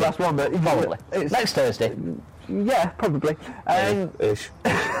 because it's the last one, but... Probably. Next Thursday. Yeah, probably. Ish.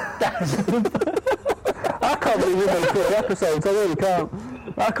 I can't believe we made 40 episodes, I really can't.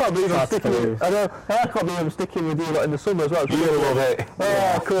 I can't believe I'm sticking with you lot in the summer as well. You love it.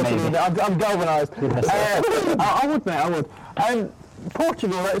 Oh, of course I love it. I'm galvanised. I would, mate, I would.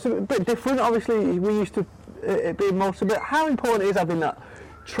 Portugal, it's a bit different. Obviously, we used to it being Malta, but how important is having that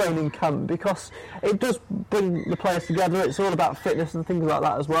training camp? Because it does bring the players together. It's all about fitness and things like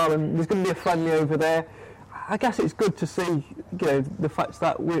that as well, and there's going to be a friendly over there. I guess it's good to see, the fact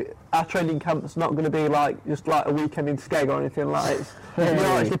that our training camp's not going to be just like a weekend in Skeg or anything like that. We're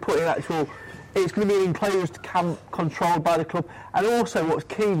actually putting it's going to be an enclosed camp controlled by the club. And also what's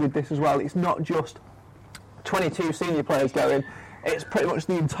key with this as well, it's not just 22 senior players going, it's pretty much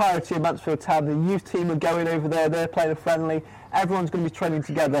the entirety of Mansfield Town. The youth team are going over there, they're playing a friendly, everyone's going to be training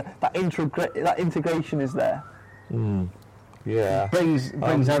together, that integration is there. Yeah.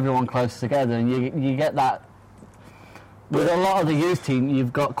 Brings everyone close together, and you get that. With a lot of the youth team,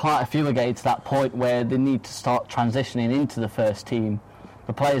 you've got quite a few are getting to that point where they need to start transitioning into the first team.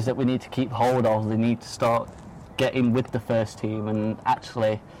 The players that we need to keep hold of, they need to start getting with the first team and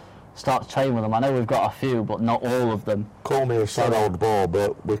actually start training with them. I know we've got a few, but not all of them. Call me a sad old ball,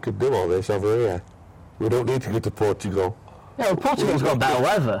 but we could do all this over here. We don't need to go to Portugal. Yeah, well, Portugal's got better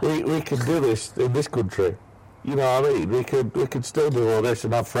weather. We can do this in this country. You know what I mean? We could still do all this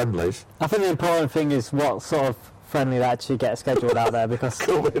and have friendlies. I think the important thing is what sort of friendly they actually get scheduled out there, because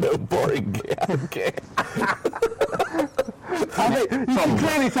Coming up boring. Okay. I think you can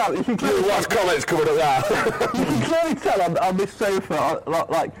clearly tell. You can clearly What's comments coming up there? you can clearly tell on this sofa,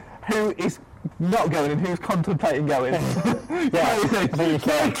 like who is not going and who's contemplating going. yeah, It's very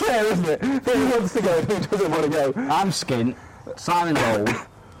clear, isn't it? Who wants to go and who doesn't want to go? I'm skint, Simon's old,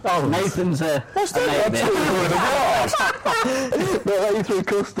 Nathan's a What's mate bit. They'll let you through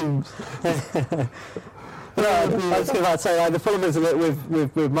customs. No, I was going to say, like, the problem is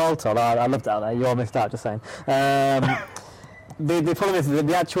with Malta. I loved it out there. You all missed out, just saying. The problem is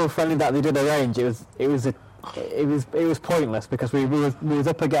the actual friendly that they did arrange. It was pointless, because we was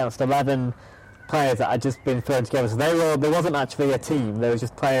up against 11 players that had just been thrown together. So there wasn't actually a team. There was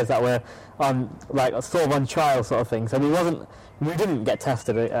just players that were on, like, sort of on trial sort of thing. So we didn't get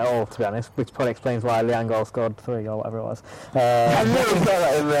tested at all, to be honest, which probably explains why Leanne Goal scored 3 or whatever it was. I never saw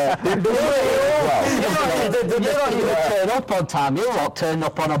that in there. You're not even turn up on time. You're not turning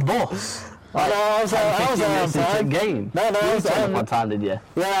up on a bus. Like, no, I was there on time. Game. No, I was turned up on time, did you?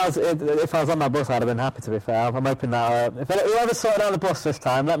 Yeah, if I was on that bus, I'd have been happy, to be fair. I'm hoping that if whoever's sorted out the bus this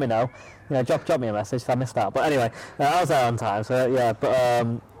time, let me know. You know, drop me a message if I missed out. But anyway, I was there on time, so yeah. But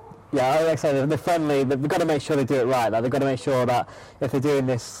yeah, like I say, they're friendly. They've got to make sure they do it right. Like, they've got to make sure that if they're doing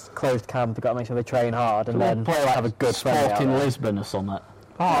this closed camp, they've got to make sure they train hard and then play like have a good friendly out Sport in there. Lisbon or something.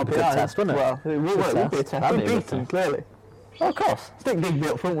 That'd be a good test, wouldn't it? Well, it would be a test. That'd We'd be a beat good them, test. clearly. Oh, of course. Stick Digby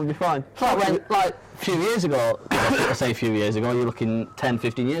up front would be fine. It's like when, like, a few years ago, I say a few years ago, you're looking 10,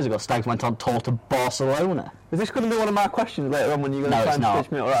 15 years ago, Stags went on tour to Barcelona. Is this going to be one of my questions later on when you're going No, to try it's and not.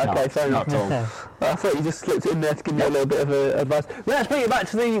 pitch me? All right, No, okay, sorry. not at all. I thought you just slipped it in there to give me a little bit of advice. Let's bring it back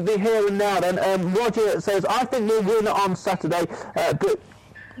to the here and now then. Roger says, I think we'll win on Saturday, but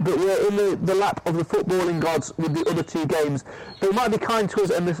we're in the lap of the footballing gods with the other 2 games. They might be kind to us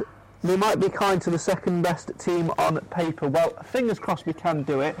and they might be kind to the second best team on paper. Well, fingers crossed we can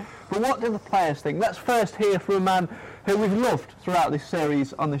do it. But what do the players think? Let's first hear from a man who we've loved throughout this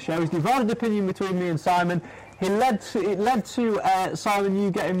series on the show. He's divided opinion between me and Simon. It led to Simon,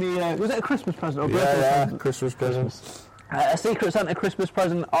 you getting me, was it a Christmas present or birthday present? Christmas present. A Secret Santa Christmas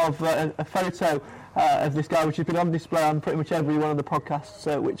present of a photo of this guy, which has been on display on pretty much every one of the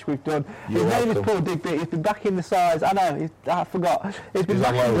podcasts which we've done. His name is Paul Digby. He's been back in the sides. I know, I forgot. He's been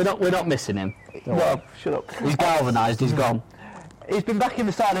back in We're not missing him. Well, shut up. He's galvanised, he's gone. He's been back in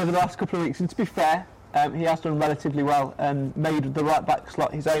the side over the last couple of weeks, and to be fair, he has done relatively well and made the right back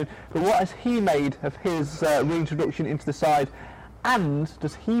slot his own. But what has he made of his reintroduction into the side? And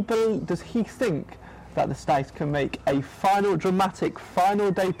does he think that the Stags can make a dramatic final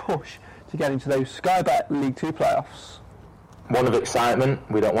day push to get into those Sky Bet League 2 playoffs? One of excitement.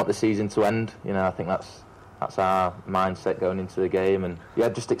 We don't want the season to end. You know, I think that's our mindset going into the game, and yeah,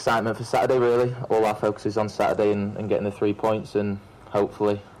 just excitement for Saturday really. All our focus is on Saturday and getting the 3 points, and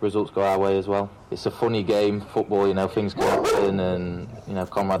hopefully results go our way as well. It's a funny game, football, you know, things go happen, and you know,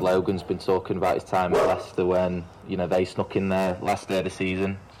 Conrad Logan's been talking about his time at Leicester when, you know, they snuck in there last day of the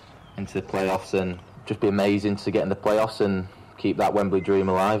season into the playoffs, and just be amazing to get in the playoffs and keep that Wembley dream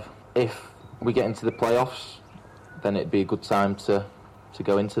alive. If we get into the playoffs, then it'd be a good time to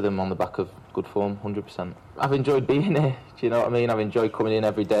go into them on the back of good form, 100%. I've enjoyed being here, do you know what I mean? I've enjoyed coming in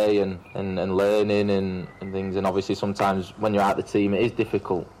every day and learning and things, and obviously sometimes when you're out the team it is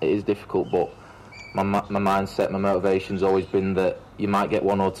difficult, but my mindset, my motivation's always been that you might get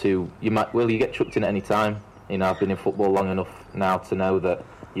 1 or 2, you get chucked in at any time. You know, I've been in football long enough now to know that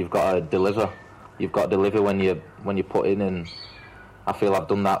you've got to deliver. You've got to deliver when you put in, and I feel I've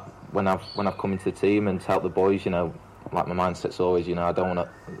done that when I've come into the team and to help the boys. You know, like my mindset's always, you know, I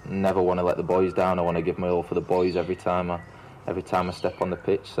never want to let the boys down. I want to give my all for the boys every time I step on the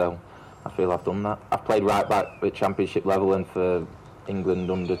pitch. So I feel I've done that. I've played right back at Championship level and for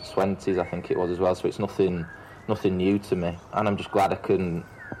England under 20s, I think it was as well. So it's nothing new to me, and I'm just glad I can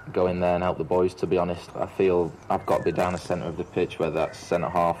go in there and help the boys. To be honest, I feel I've got to be down the centre of the pitch, whether that's centre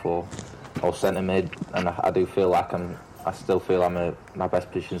half or centre mid, and I do feel like I still feel I'm my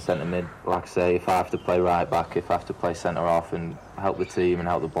best position centre mid. Like I say, if I have to play right back, if I have to play centre half and help the team and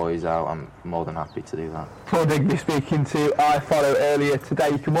help the boys out, I'm more than happy to do that. Paul Digby speaking to iFollow earlier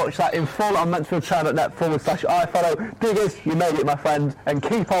today. You can watch that in full on mansfieldtown.net/iFollow. Diggers, you made it, my friend, and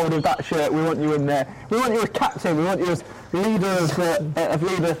keep hold of that shirt. We want you in there. We want you as captain. We want you as leader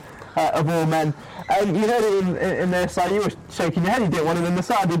of all men. And you heard it in their side. You were shaking your head. You didn't want him in the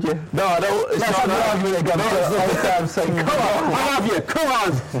side, did you? No, I don't. Let's have an argument again. Come on, I'll have you. Come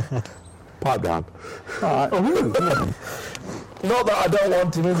on. Pipe down. All right. Not that I don't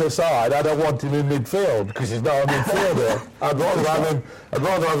want him in the side, I don't want him in midfield because he's not a midfielder. I'd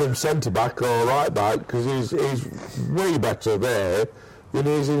rather have him centre back or right back because he's way better there than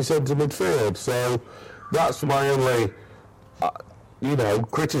he is in centre midfield. So that's my only,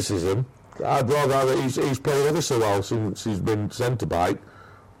 criticism. I'd rather have he's played ever so well since he's been centre back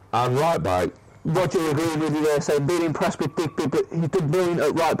and right back. Roger agreeing with you there, saying being impressed with Big, but he's been brilliant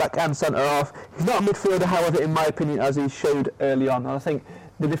at right back and centre half. He's not a midfielder, however, in my opinion, as he showed early on. And I think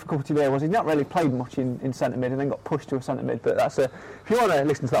the difficulty there was he's not really played much in centre mid and then got pushed to a centre mid. But that's if you want to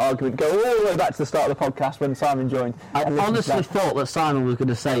listen to that argument, go all the way back to the start of the podcast when Simon joined. I honestly thought that Simon was going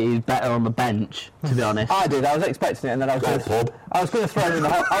to say he's better on the bench. To be honest, I did. I was expecting it, and then I was going to throw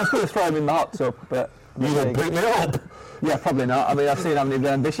him in the hot tub, but you didn't pick me up. Yeah, probably not. I mean, I've seen how many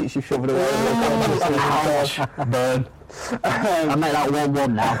damn biscuits you've shoved away. Burn. I make that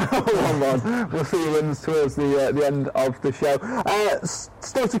 1-1 now. 1-1. We'll see who wins towards the end of the show.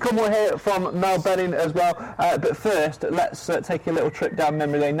 Still to come, we'll hear from Mel Benning as well. But first, let's take a little trip down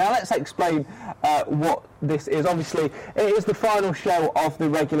memory lane. Now, let's explain what this is. Obviously, it is the final show of the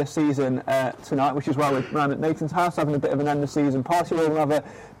regular season tonight, which is why we're round at Nathan's house having a bit of an end of season party. We're going to have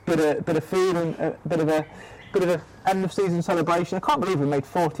a bit of food and a bit of a end of season celebration. I can't believe we made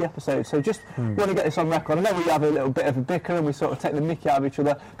 40 episodes, so just want to get this on record. I know we have a little bit of a bicker and we sort of take the mickey out of each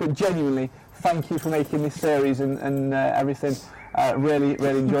other, but genuinely, thank you for making this series and everything really,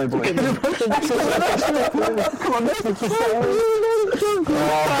 really enjoyable. Come on,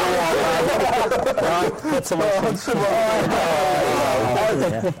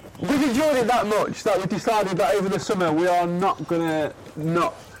 we've enjoyed it that much that we decided that over the summer we are not going to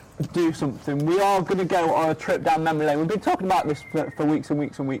not do something. We are going to go on a trip down memory lane. We've been talking about this for weeks and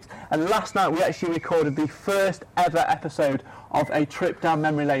weeks and weeks, and last night we actually recorded the first ever episode of a trip down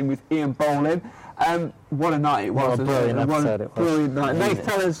memory lane with Ian Bolin. What a night it was. What a brilliant episode it was. Brilliant night. Nate,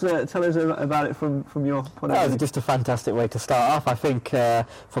 tell us about it from your point of view. It was just a fantastic way to start off. I think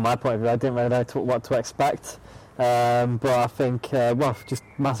from my point of view, I didn't really know what to expect, but I think just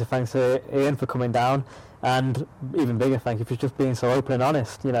massive thanks to Ian for coming down. And even bigger thank you for just being so open and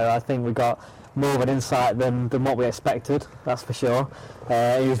honest. I think we got more of an insight than what we expected, that's for sure.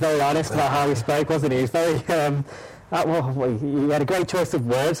 He was very honest about how he spoke, wasn't he? He was very... he had a great choice of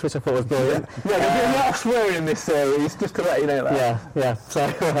words, which I thought was brilliant. There's a lot of swearing in this series, just to let you know that. Yeah. So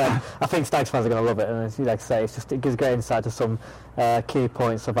I think Stags fans are going to love it, and as you like to say, it gives great insight to some key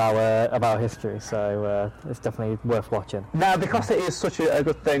points of our history. So it's definitely worth watching. Now, because it is such a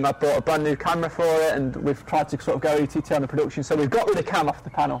good thing, I bought a brand new camera for it, and we've tried to sort of go ETT on the production. So we've got rid of Cam off the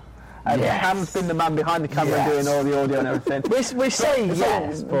panel. Cam's been the man behind the camera doing all the audio and everything. we say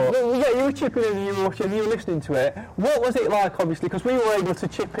yes, but... you were chipping in and you were watching and you were listening to it. What was it like, obviously, because we were able to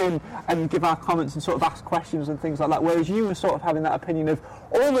chip in and give our comments and sort of ask questions and things like that, whereas you were sort of having that opinion of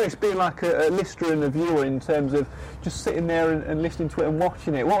almost being like a listener and a viewer in terms of just sitting there and listening to it and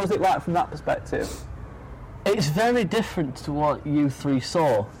watching it. What was it like from that perspective? It's very different to what you three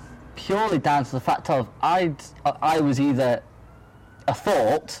saw, purely down to the fact of I was either a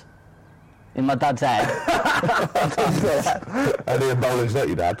thought in my dad's head. And Ian Bolin's not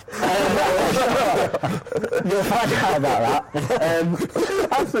your dad. You'll find out about that.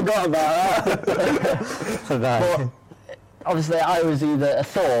 I forgot about that. But obviously I was either a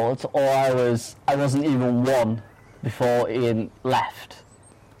thought or I wasn't even one before Ian left.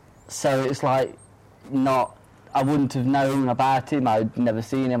 So it's like I wouldn't have known about him, I'd never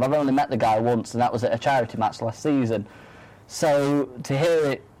seen him. I've only met the guy once, and that was at a charity match last season. So to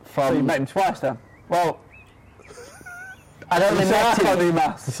hear it from... So you met him twice then? Well, I'd only met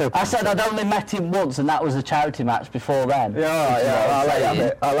him... I said I'd only met him once, and that was a charity match before then. I'll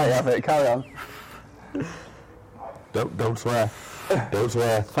let you have it. Carry on. Don't swear. Don't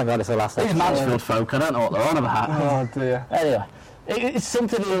swear. Thank God it's the last These Mansfield folk, I don't know what they're on about. Oh dear. Anyway, it's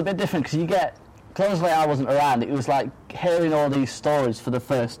something a little bit different, because you get... Closely I wasn't around, it was like hearing all these stories for the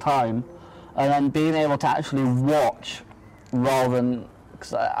first time, and then being able to actually watch rather than...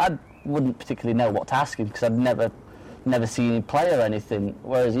 Because I wouldn't particularly know what to ask him, because I'd never seen him play or anything,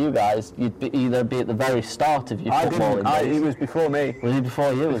 whereas you guys, you'd either be at the very start of your footballing days. He was before me. Was he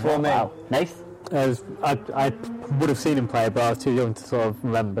before you? Before me. Wow. Nath? I would have seen him play, but I was too young to sort of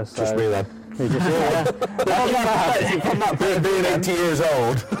remember. So. Just me then. From that being 80 years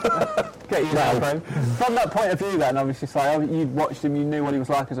old. Get you that, from that point of view then, obviously, so you'd watched him, you knew what he was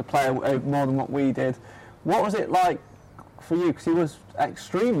like as a player more than what we did. What was it like for you? Because he was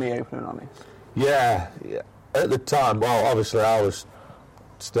extremely open and honest. Yeah. At the time, well, obviously I was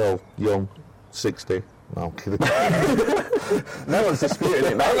still young, 60. No, I'm kidding. No one's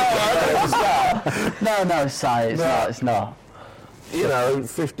disputing it, mate. No, it's not.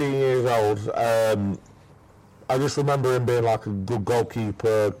 15 years old. I just remember him being like a good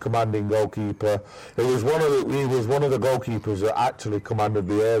goalkeeper, commanding goalkeeper. He was one of the goalkeepers that actually commanded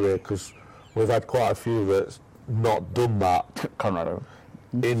the area, because we've had quite a few that's not done that. Conrado.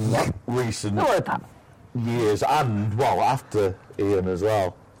 In recent years, and after Ian as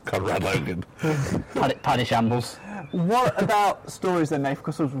well. Conrad Logan. Paddy Shambles. What about stories then, Nath?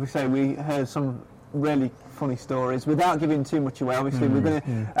 Because as we say, we heard some really funny stories. Without giving too much away, obviously, we're going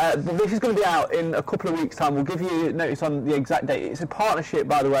to... this is going to be out in a couple of weeks' time. We'll give you notice on the exact date. It's a partnership,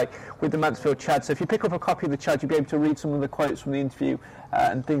 by the way, with the Mansfield Chad. So if you pick up a copy of the Chad, you'll be able to read some of the quotes from the interview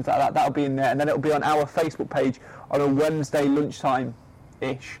and things like that. That'll be in there. And then it'll be on our Facebook page on a Wednesday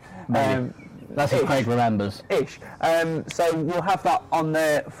lunchtime-ish. That's what Craig remembers. So we'll have that on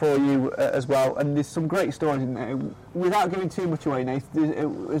there for you as well. And there's some great stories in there. Without giving too much away,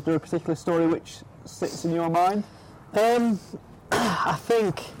 Nathan, is there a particular story which sits in your mind? I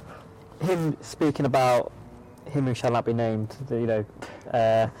think him speaking about him who shall not be named,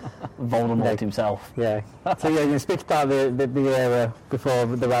 Voldemort himself. Yeah. So you speak about the era before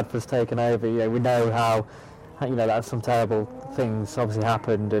the Radfords taken over. We know how that some terrible things obviously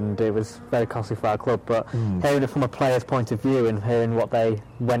happened, and it was very costly for our club. But hearing it from a player's point of view and hearing what they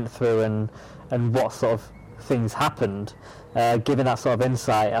went through and what sort of things happened, giving that sort of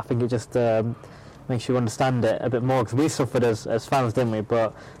insight, I think it just makes you understand it a bit more, because we suffered as fans, didn't we?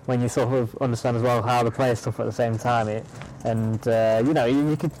 But when you sort of understand as well how the players suffer at the same time, he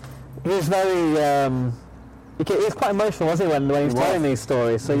was very. He was quite emotional, wasn't he, when he was telling these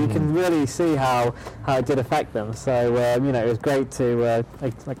stories? So you can really see how it did affect them. So it was great to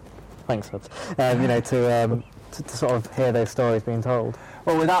thanks, Hutz. To sort of hear those stories being told.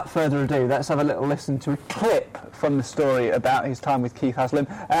 Well, without further ado, let's have a little listen to a clip from the story about his time with Keith Haslam.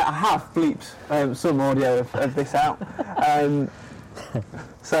 I have bleeped some audio of this out.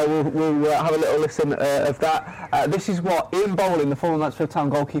 So we'll have a little listen of that. This is what Ian Bolin, the former Mansfield Town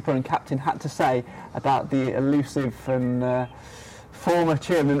goalkeeper and captain, had to say about the elusive and former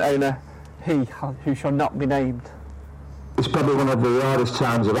chairman owner, he who shall not be named. It's probably one of the hardest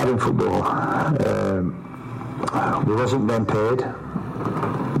times I've had in football. We wasn't then paid.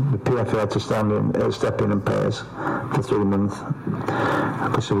 The PFA had to step in and pay us for 3 months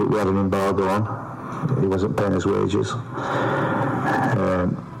because we had an embargo on. He wasn't paying us wages.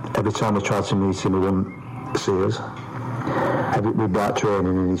 Every time we tried to meet him, he wouldn't see us. We'd back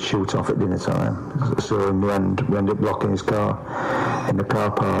training and he'd shoot off at dinner time. So in the end, we ended up blocking his car in the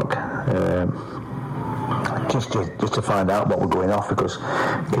car park. Just to find out what was going off, because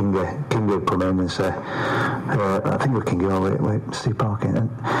Kingy would come in and say, I think we're Kingy or Steve Parkin, and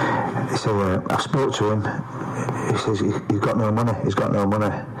he said, I spoke to him, he says, he's got no money.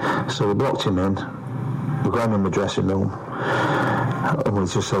 So we blocked him in, we got him in the dressing room, and we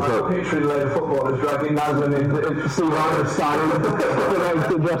just said, I'm picturing a load of footballers dragging Nasman in Steve Parkin's side of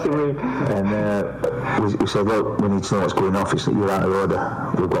the dressing room. And we said, look, we need to know what's going off. It's that you're out of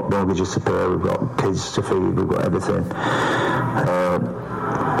order. We've got mortgages to pay, we've got kids to feed, we've got everything.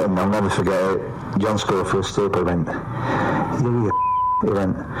 And I'll never forget it. John Schofield Staple went, he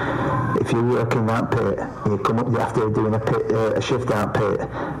went, if you work in that pit, you come up after doing a shift out pit,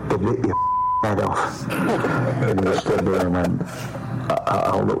 they'd rip your head off. And he stood there and went,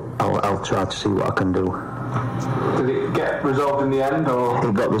 I'll try to see what I can do. Did it get resolved in the end, or?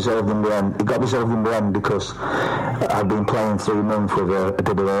 It got resolved in the end. It got resolved in the end because I'd been playing 3 months with a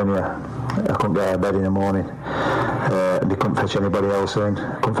double hernia. I couldn't get out of bed in the morning. They couldn't fetch anybody else in.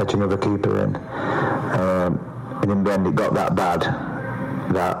 Couldn't fetch another keeper in. And in the end, it got that bad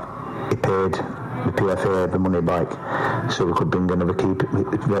that he paid the PFA the money back, so we could bring another keeper,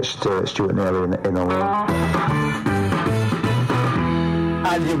 Stuart Naylor in a loan.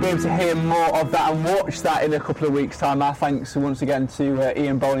 And you'll be able to hear more of that and watch that in a couple of weeks' time. Our thanks once again to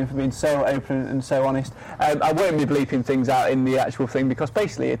Ian Bolin for being so open and so honest. I won't be bleeping things out in the actual thing because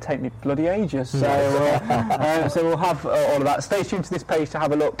basically it'd take me bloody ages. So, so we'll have all of that. Stay tuned to this page to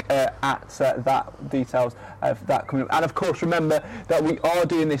have a look at that details of that coming up. And of course, remember that we are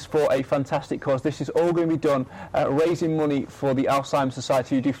doing this for a fantastic cause. This is all going to be done raising money for the Alzheimer's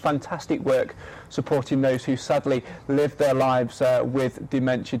Society, who do fantastic work supporting those who sadly live their lives with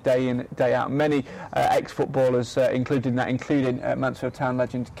dementia day in, day out. Many ex-footballers including Mansfield Town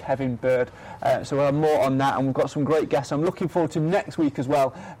legend Kevin Bird. So we'll have more on that, and we've got some great guests. I'm looking forward to next week as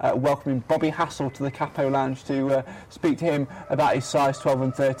well, welcoming Bobby Hassel to the Capo Lounge to speak to him about his size 12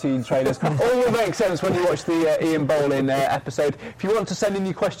 and 13 trainers. All will make sense when you watch the Ian Bowling episode. If you want to send in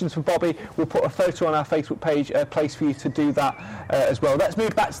your questions for Bobby, we'll put a photo on our Facebook page, a place for you to do that as well. Let's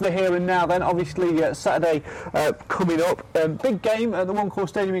move back to the here and now then. Obviously, Saturday coming up. Big game at the One Call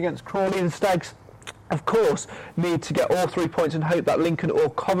Stadium against Crawley, and Stags, of course, need to get all 3 points and hope that Lincoln or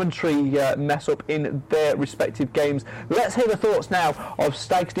Coventry mess up in their respective games. Let's hear the thoughts now of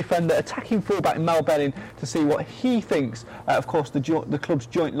Stags defender, attacking fullback Mal Benning, to see what he thinks, of course, the club's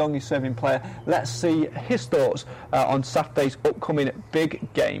joint longest serving player. Let's see his thoughts on Saturday's upcoming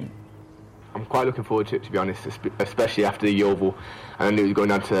big game. I'm quite looking forward to it, to be honest, especially after the Yeovil, and I knew it was going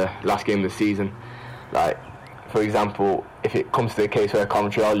down to the last game of the season. Like, for example, if it comes to the case where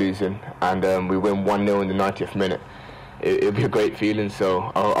Coventry are losing and we win 1-0 in the 90th minute, it'll be a great feeling.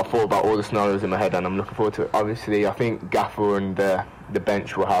 So I thought about all the scenarios in my head and I'm looking forward to it. Obviously, I think Gaffer and the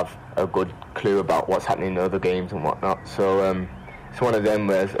bench will have a good clue about what's happening in other games and whatnot. So it's one of them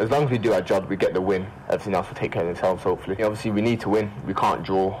where as long as we do our job, we get the win, everything else will take care of themselves, hopefully. Obviously, we need to win. We can't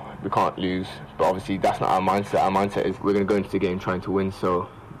draw, we can't lose. But obviously, that's not our mindset. Our mindset is we're going to go into the game trying to win. So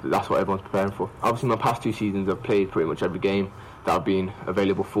that's what everyone's preparing for. Obviously, my past 2 seasons I've played pretty much every game that I've been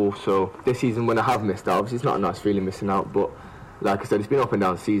available for. So this season, when I have missed out, obviously it's not a nice feeling missing out, but like I said, it's been up and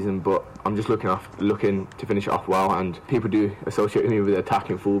down season, but I'm just looking to finish it off well, and people do associate me with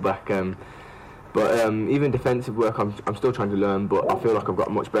attacking fullback. But even defensive work, I'm still trying to learn, but I feel like I've got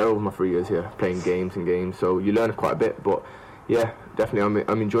much better over my 3 years here, playing games and games, so you learn quite a bit. But yeah, definitely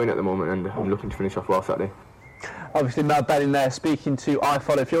I'm enjoying it at the moment, and I'm looking to finish off well Saturday. Obviously, Mal Benning there speaking to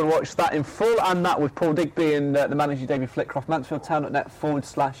iFollow. If you want to watch that in full and that with Paul Digby and the manager David Flitcroft,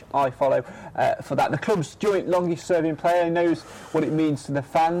 mansfieldtown.net/iFollow for that. The club's joint longest serving player, knows what it means to the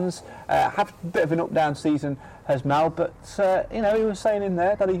fans. Had a bit of an up-down season as Mal, but he was saying in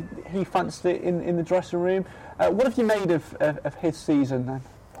there that he fancied it in the dressing room. What have you made of his season then?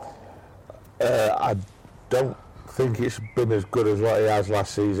 I don't think it's been as good as what he has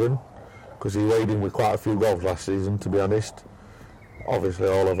last season, because he weighed in with quite a few goals last season, to be honest. Obviously,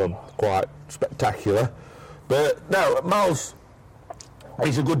 all of them quite spectacular. But no, Mal's,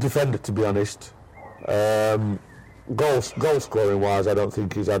 he's a good defender, to be honest. Goal scoring wise, I don't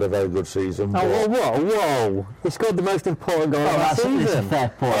think he's had a very good season. Whoa! He scored the most important goal of that season. It's a fair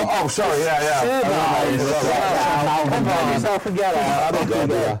point. Oh, sorry, yeah. Come on, yourself and get out. I don't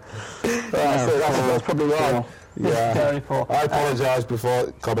do that. That's probably right. Yeah, very poor. I apologise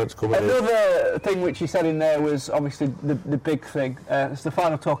before comments come in. Another thing which he said in there was obviously the big thing. It's the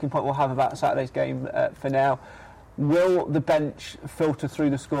final talking point we'll have about Saturday's game for now. Will the bench filter through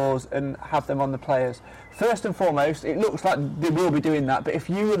the scores and have them on the players? First and foremost, it looks like they will be doing that, but if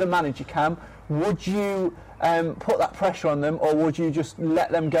you were the manager, Cam, would you put that pressure on them, or would you just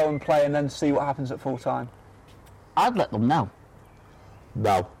let them go and play and then see what happens at full time? I'd let them know.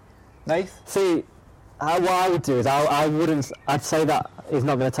 No. Nath? See, what I would do is I'd say that he's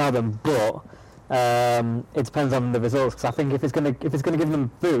not going to tell them, but it depends on the results, because I think if it's going to give them a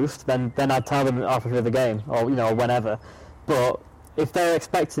boost, then I'd tell them after the game, or whenever. But if they're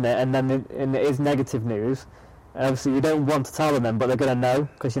expecting it and then it is negative news, obviously you don't want to tell them, but they're going to know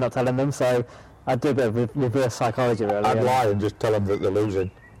because you're not telling them. So I'd do a bit of reverse psychology, really. I'd lie and just tell them that they're losing.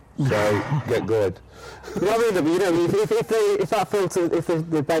 So get good. You know what I mean? If that filter, if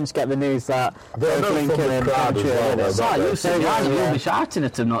the bench get the news that Lincoln and Coventry, you'll be shouting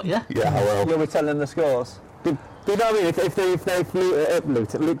at them, not you? Yeah, I will. You'll be telling them the scores. Do you know what I mean? If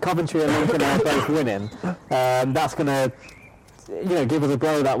Coventry and Lincoln are both winning, that's going to give us a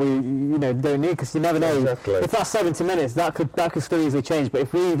blow that we don't need, because you never know. Exactly. If that's 70 minutes, that could still easily change. But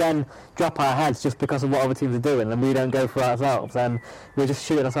if we then drop our heads just because of what other teams are doing, and we don't go for ourselves, then we're just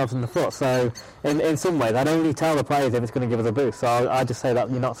shooting ourselves in the foot. So in some ways, I'd only tell the players if it's going to give us a boost. So I just say that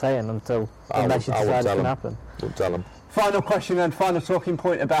you're not saying unless you decide it can happen. Don't tell them. Final question and final talking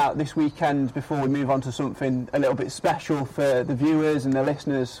point about this weekend before we move on to something a little bit special for the viewers and the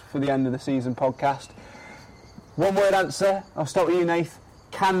listeners for the end of the season podcast. One word answer. I'll start with you, Nath.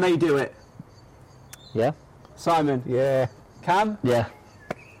 Can they do it? Yeah. Simon? Yeah. Cam? Yeah.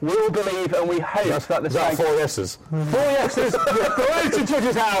 We all believe and we hope that the Stags... 4 yeses. 4 yeses. Go to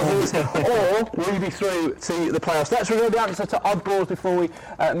judges' houses, or will you be through to the playoffs? Let's reveal the answer to oddballs before we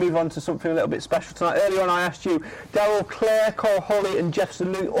move on to something a little bit special tonight. Earlier on I asked you, Darryl Clare, Cole Hawley and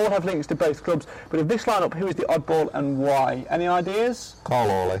Jefferson Luke all have links to both clubs, but of this lineup, who is the oddball and why? Any ideas? Cole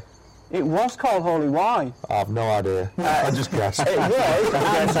Hawley. It was Cole Hawley. Why? I have no idea. I just guessed. It was.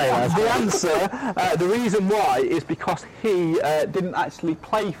 The answer, the reason why is because he didn't actually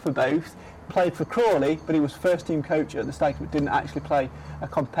play for both. played for Crawley, but he was first-team coach at the stake, but didn't actually play a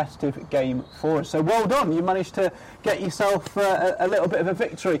competitive game for us. So well done, you managed to get yourself a little bit of a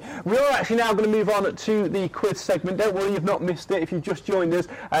victory. We are actually now going to move on to the quiz segment. Don't worry, you've not missed it if you've just joined us.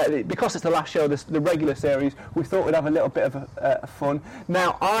 Because it's the last show of the regular series, we thought we'd have a little bit of fun.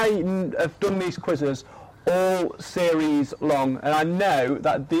 Now, I have done these quizzes all series long, and I know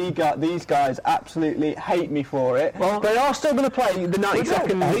that these guys absolutely hate me for it. Well, they are still going to play the 90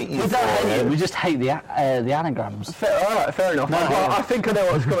 seconds. We don't hate you, we just hate the anagrams. Alright, fair enough. I think I know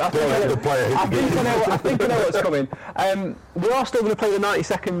what's coming. I think I know what's coming. We are still going to play the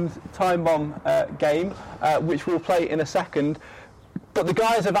 90-second time bomb game, which we'll play in a second. But the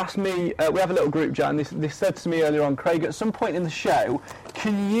guys have asked me, we have a little group chat, and they said to me earlier on, Craig, at some point in the show,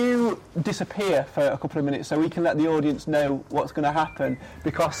 can you disappear for a couple of minutes so we can let the audience know what's going to happen?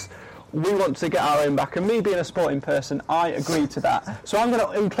 Because we want to get our own back, and me being a sporting person, I agreed to that. So I'm going to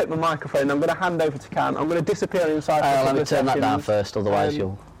unclip my microphone, and I'm going to hand over to Cam. I'm going to disappear inside for a couple of seconds. Let me turn that down first, otherwise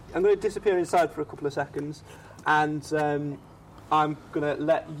you'll... I'm going to disappear inside for a couple of seconds, and I'm going to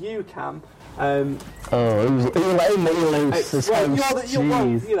let you, Cam... who's letting me loose? The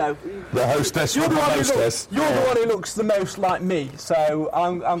hostess from the hostess. You're the one who looks the most like me, so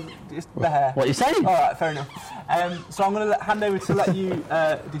I'm just there. What are you saying? All right, fair enough. So I'm going to hand over to let you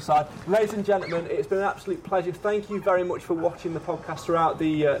decide. Ladies and gentlemen, it's been an absolute pleasure. Thank you very much for watching the podcast throughout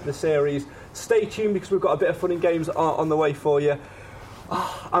the series. Stay tuned because we've got a bit of fun and games on the way for you.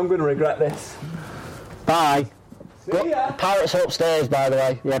 Oh, I'm going to regret this. Bye. See ya. Parrots are upstairs, by the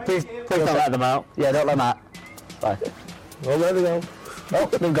way. Yeah, please don't let them out. Yeah, don't let them out. Bye. Oh, there we go. Oh,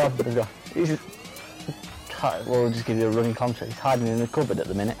 they've gone. We'll just give you a running contract. He's hiding in the cupboard at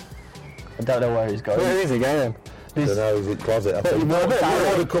the minute. I don't know where he's going. Where is he going? I don't know, is it closet? I think. You want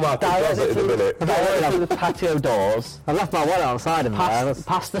to come out the closet in a minute. Through the patio doors. I left my wallet outside in there.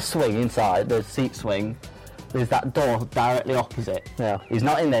 Past the swing inside, the seat swing, there's that door directly opposite. Yeah. He's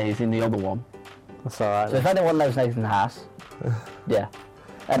not in there, he's in the other one. That's alright. So if anyone knows Nathan's house, yeah.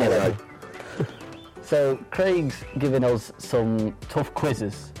 Anyway. So Craig's giving us some tough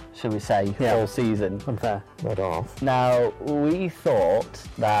quizzes, shall we say, all season. Unfair. Not off. Now, we thought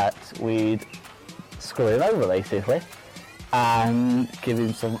that we'd screw him over, basically, and give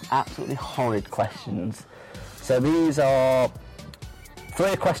him some absolutely horrid questions. So these are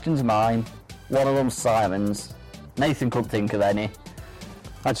 3 questions of mine, one of them Simon's. Nathan couldn't think of any.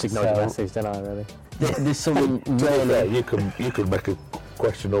 I just ignored the message, didn't I, really? There's some really... You could make a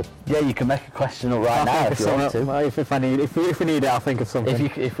question up. Yeah, you can make a question up right now if you want to. Well, if we need it, I'll think of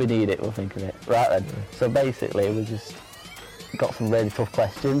something. If we need it, we'll think of it. Right then. So basically, we just got some really tough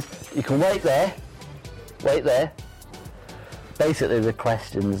questions. You can wait there. Basically, the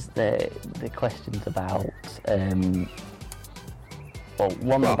questions about...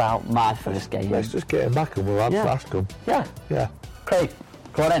 one about my first game. Let's just get him back and we'll ask him. Yeah. Craig,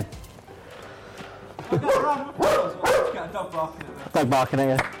 come on in. Dog barking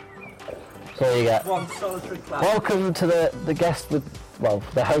at you. So there you go. One solitary clap. Welcome to the guest with,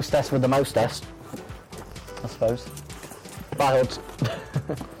 the hostess with the mostest, I suppose. Bye, Huds.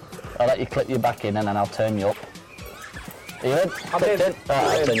 I'll let you clip you back in and then I'll turn you up. Are you in? Clipped in?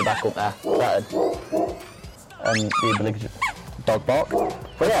 I'll turn you back up there. Right then. And the obligatory dog bark.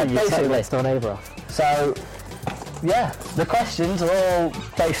 But yeah, basically. It's no neighbour off. So, yeah, the questions are all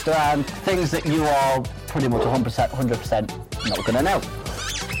based around things that you are pretty much 100% not going to know.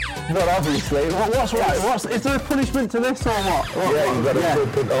 But obviously, is there a punishment to this or what? Yeah, you've got to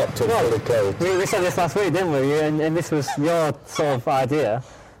put it up to the code. We said this last week, didn't we? And this was your sort of idea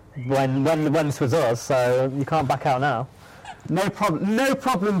when this was us, so you can't back out now. No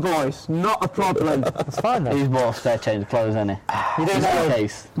problem, boys. Not a problem. That's fine then. He's bought a spare change of clothes, hasn't he? You don't know.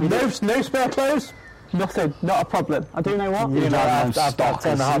 Case. No spare clothes? Nothing. Not a problem. I do know what. You know, I've turned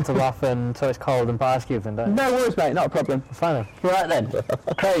the hot tub off until it's cold and buy ice cubes and don't. No worries, mate. Not a problem. It's fine then. Right then.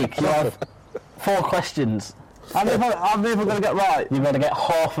 Craig, you have 4 questions. I'm never going to get right. You've got to get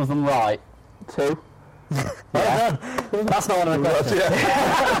half of them right. 2. Yeah. That's not one of the questions.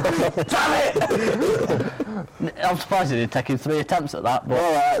 Damn it! I'm surprised it didn't take him 3 attempts at that. But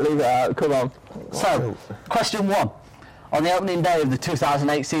alright, leave it out. Come on. So, question 1. On the opening day of the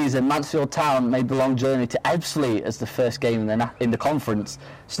 2008 season, Mansfield Town made the long journey to Ebbsfleet as the first game in the conference,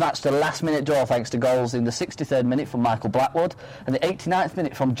 snatched a last-minute draw thanks to goals in the 63rd minute from Michael Blackwood and the 89th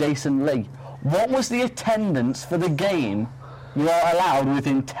minute from Jason Lee. What was the attendance for the game? You are allowed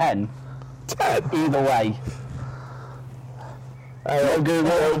within 10. 10? Either way. No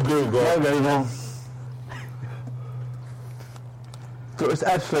Google. So it's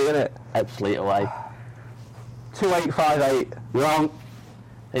Ebbsfleet, isn't it? Ebbsfleet away. 2858. Wrong.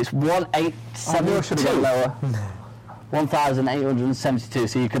 It's I knew I should have gone 1,872. lower. 1,872,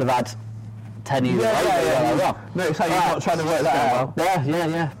 so you could have had 10 either way. Yeah. No, it's how you're not trying to work that out.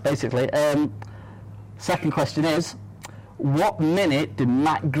 Yeah, basically. Second question is, what minute did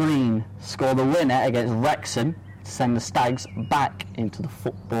Matt Green score the winner against Wrexham to send the Stags back into the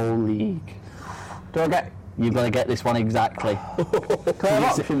Football League? You've got to get this one exactly. Can I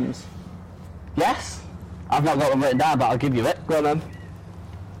have options? Yes? I've not got them written down, but I'll give you it. Go on then.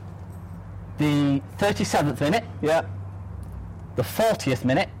 The 37th minute, Yeah. the 40th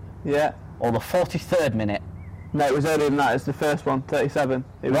minute, Yeah. or the 43rd minute? No, it was earlier than that. It's the first one, 37.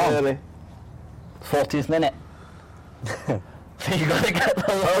 It was Wrong. early. 40th minute. So you've got to get the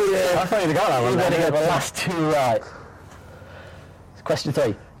I thought you'd got that one. You've got to get the last two right. Question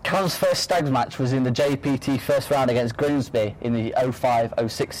 3. Callum's first Stags match was in the JPT first round against Grimsby in the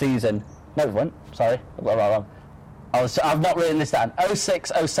 05-06 season. No, it wasn't. Sorry, I've got that wrong. I've not written this down.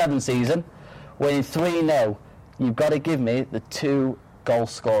 06-07 season, winning 3-0. You've got to give me the 2 goal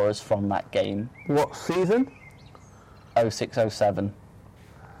scorers from that game. What season? 06-07.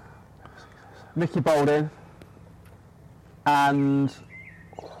 Mickey Boulding and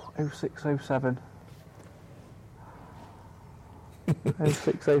 06-07.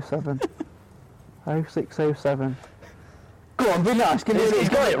 06-07. 06-07. Go on, be nice. He's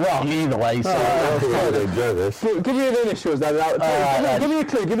got it wrong either way. So I'll enjoy this. Give me the initials then. Give me a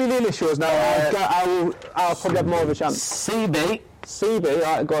clue. Give me the initials now. I'll probably have more of a chance. CB. CB.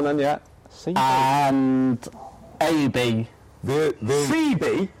 Right, go on then. Yeah. CB. And AB.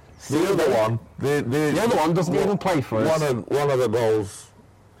 CB. The other one. The other one doesn't even play for us. One of the goals.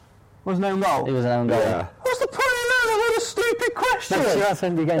 Was an own goal. It was an own goal. Yeah. What's the point of that? What a stupid question.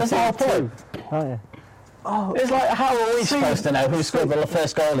 That's the whole point. Oh yeah. Oh, It's like, how are we supposed to know who scored the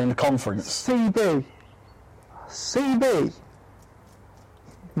first goal in the conference? CB.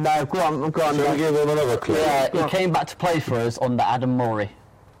 No, go on. Shall we give him another clue? Yeah, he came back to play for us under Adam Murray.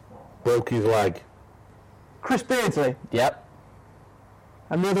 Broke his leg. Chris Beardsley. Yep.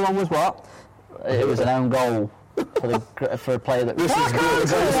 And the other one was what? It was an own goal for a player that... This is good.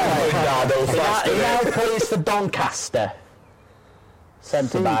 He now plays for Doncaster.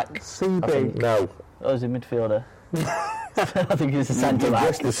 Centre back. CB. No. Oh, is he midfielder? I think he's a centre You back.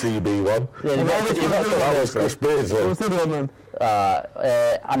 missed the CB one. Yeah, That was Chris Beardsley. What was the other one then?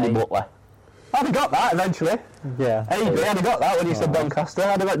 Andy Butler. I'd have got that eventually. Yeah. AB, I'd have got that when you said Doncaster.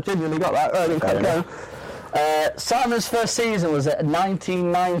 I'd have genuinely got that. Simon's first season was at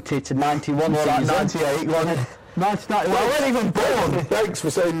 1990 to 91 More like season. 98, wasn't it? 1990. Well, I wasn't even born. Thanks for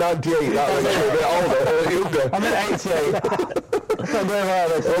saying 98. That makes you a bit older. I'm at 88. Oh,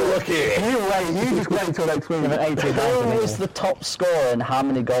 look here. You just wait till next week. I'm at 18. Who was the top scorer and how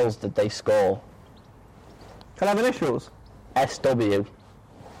many goals did they score? Can I have initials? SW.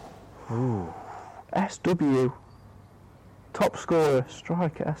 Ooh. SW. Top scorer,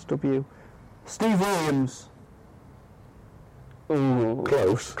 striker, SW. Steve Williams. Ooh.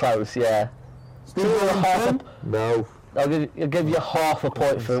 Close, yeah. Steve Williams. No. I'll give you half a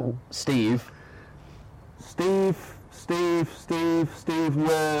point for Steve. Steve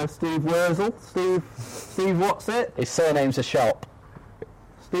Wurzel. Steve what's it? His surname's a shop.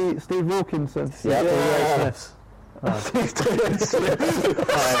 Steve Wilkinson. Yeah. Yes.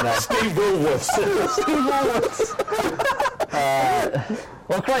 Steve Woolworths.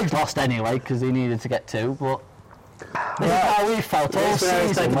 Well, Craig's lost anyway because he needed to get 2, but this is how we felt all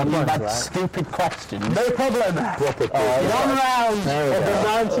season when we've had stupid questions. No problem. 1 round of the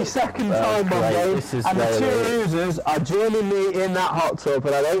 92nd time bomb game, and the 2 losers are genuinely in that hot tub,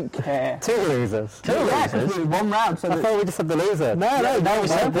 but I don't care. 2 losers. 2 losers? It was 1 round. So I thought we just said the loser. No, we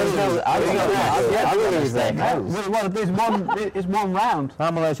said the loser. It's 1 round.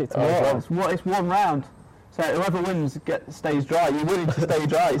 I'm allergic to water. It's 1 round. So whoever wins stays dry. You're willing to stay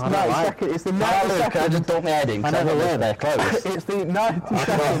dry. It's 90 seconds. It's the 90 seconds. I just dumped my head in. I never win. They're close. It's the 90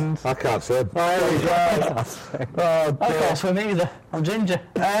 seconds. I can't swim. I can't swim either. I'm ginger.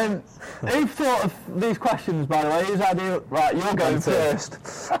 Who thought of these questions, by the way? Whose idea? Right, you're going first.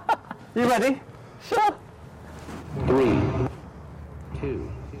 You ready? Sure. 3, 2,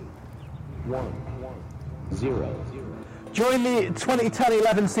 1, 0. During the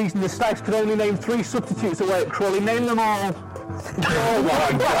 2010-11 season, the Stags could only name 3 substitutes away at Crawley. Name them all. Oh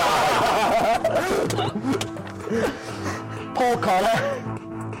my God! Paul Connor.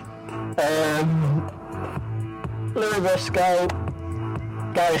 Louis Briscoe.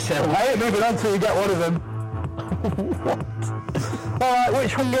 Gary Hill. I ain't moving on till you get one of them. What? Alright,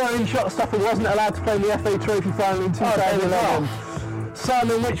 which Hungarian shot stopper wasn't allowed to play in the FA Trophy final in 2011?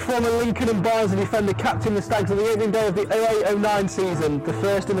 Simon, which former Lincoln and Barnsley defender captained the Stags on the opening day of the 08-09 season, the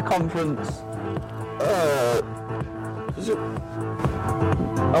first in the conference?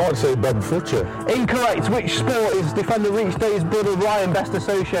 I want to say Ben Futcher. Incorrect. Which sport is defender Reach Day's brother Ryan best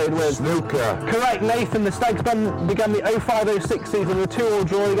associated with? Snooker. Correct. Nathan, the Stags began the 05-06 season with a 2-2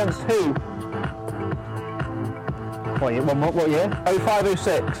 draw against who? What year?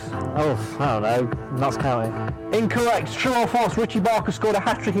 05-06. Oh, I don't know. Notts County. Incorrect. True or false? Richie Barker scored a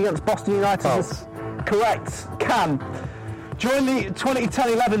hat-trick against Boston United. False. Correct. Cam. During the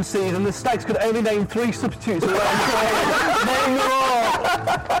 2010-11 season, the Stags could only name 3 substitutes. Name them all.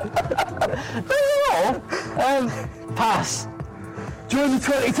 Pass. During the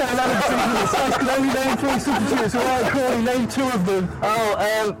 2010-11 season, the Stags could only name 3 substitutes. Ryan Crawley named 2 of them.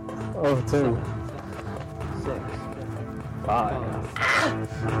 2.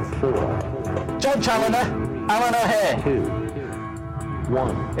 5. 4. John Challoner. Alan O'Hare. 2.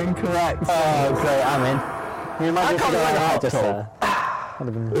 1. Incorrect. Oh, great, I'm in. Can you imagine if you got that right just there?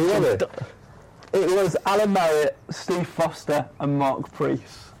 Who was it? It was Alan Marriott, Steve Foster and Mark Priest.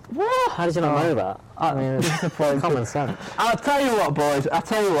 What? How did you not know that? I mean, it's common sense. I'll tell you what, boys,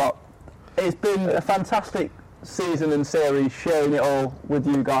 it's been a fantastic season and series, sharing it all with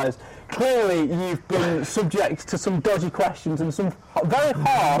you guys. Clearly, you've been subject to some dodgy questions and some very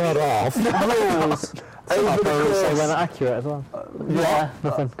hard rules over the course. They weren't accurate as well. Yeah,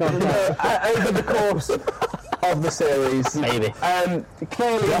 nothing. Go on. Over the course of the series. Maybe.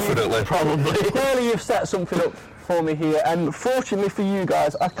 Clearly, you've set something up for me here, and fortunately for you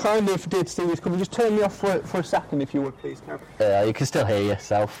guys, I kind of did see this coming. Just turn me off for a second, if you would, please, Karen. Yeah, you can still hear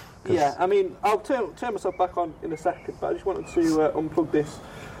yourself. Yeah, I mean, I'll turn myself back on in a second, but I just wanted to unplug this.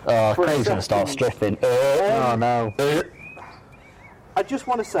 Oh, Craig's going to start stripping. Oh, no. I just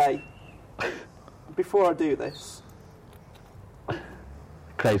want to say, before I do this...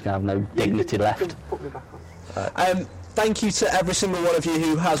 Craig's going to have no dignity left. You can put me back on. Thank you to every single one of you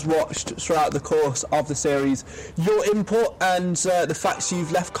who has watched throughout the course of the series. Your input and the facts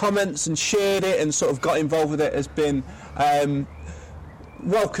you've left comments and shared it and sort of got involved with it has been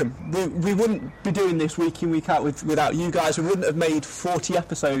welcome. We wouldn't be doing this week in, week out without you guys. We wouldn't have made 40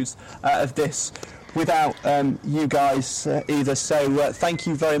 episodes of this without you guys either. So thank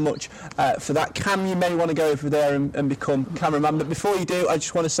you very much for that. Cam, you may want to go over there and become cameraman, but before you do, I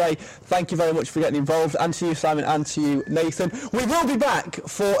just want to say thank you very much for getting involved, and to you, Simon, and to you, Nathan. We will be back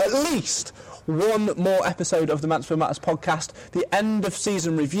for at least one more episode of the Mansfield Matters podcast, the end of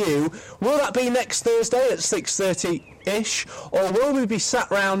season review. Will that be next Thursday at 6:30-ish, or will we be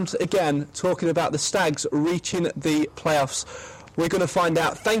sat round again talking about the Stags reaching the playoffs? We're going to find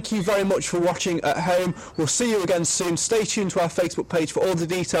out. Thank you very much for watching at home. We'll see you again soon. Stay tuned to our Facebook page for all the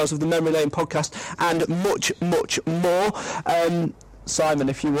details of the Memory Lane podcast and much, much more. Simon,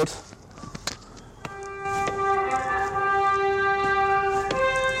 if you would.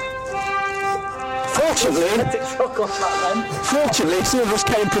 Fortunately, some of us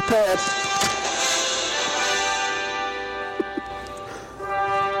came prepared.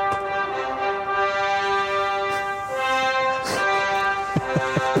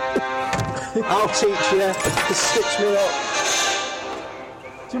 I'll teach you to stitch me up.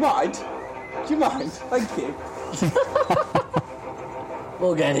 Do you mind? Thank you.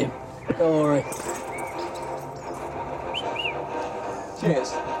 We'll get him. Don't worry.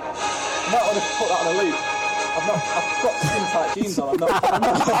 Cheers. I might want to put that on a loop. I've got skin tight jeans on.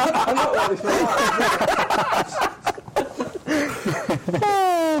 I'm not ready for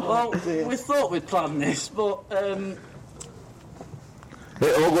We thought we'd planned this, but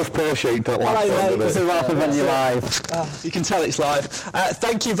It all goes pear-shaped at last. Hello, mate. This is Rafa when you're live. you can tell it's live.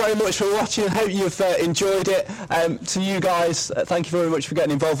 Thank you very much for watching. I hope you've enjoyed it. To you guys, thank you very much for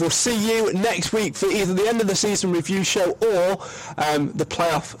getting involved. We'll see you next week for either the end of the season review show or the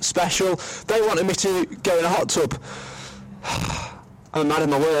playoff special. They wanted me to go in a hot tub. I'm mad at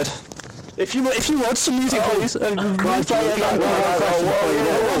my word. If you want some music, please. One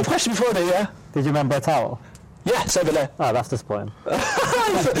question before I do, yeah? Did you remember a towel? Yeah, it's over there. Oh, that's disappointing.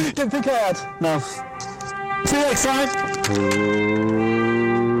 Didn't think I had. No. See you next time.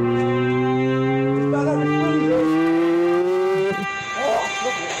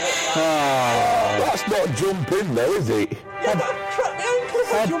 That's not jumping though, is it? Yeah, but I trapped my ankle.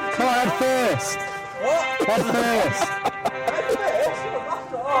 Come on, head first. What? Head first.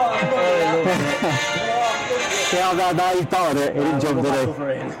 Yeah, now you've battered it. He didn't jump, did he? You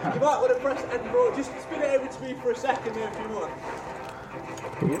might want to press Edinburgh. Just spin it over to me for a second if you want.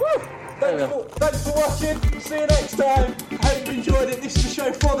 Thanks for watching. See you next time. I hope you enjoyed it. This is the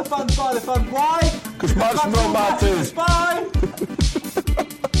show for the fans, by the fans. Why? Because Mansfield Matters. Bye.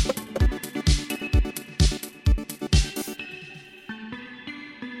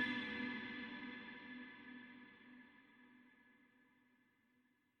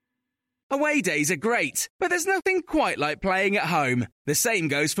 Away days are great, but there's nothing quite like playing at home. The same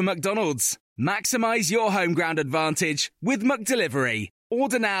goes for McDonald's. Maximise your home ground advantage with McDelivery.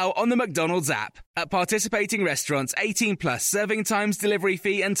 Order now on the McDonald's app. At participating restaurants, 18 plus serving times, delivery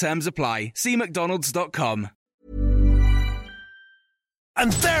fee and terms apply. See mcdonalds.com.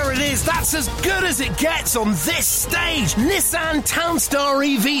 And there it is, that's as good as it gets on this stage. Nissan Townstar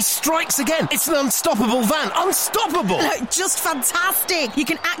EV strikes again. It's an unstoppable van, unstoppable. Just fantastic. You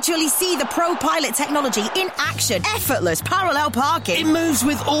can actually see the ProPilot technology in action. Effortless parallel parking. It moves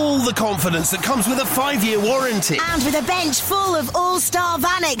with all the confidence that comes with a 5-year warranty. And with a bench full of all-star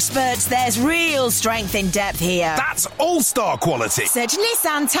van experts, there's real strength in depth here. That's all-star quality. Search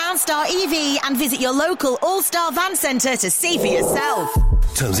Nissan Townstar EV and visit your local all-star van centre to see for yourself.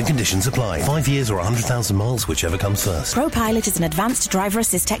 Terms and conditions apply. 5 years or 100,000 miles, whichever comes first. ProPilot is an advanced driver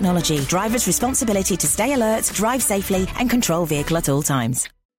assist technology. Driver's responsibility to stay alert, drive safely and control vehicle at all times.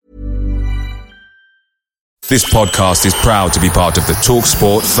 This podcast is proud to be part of the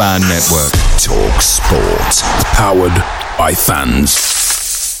TalkSport Fan Network. TalkSport. Powered by fans.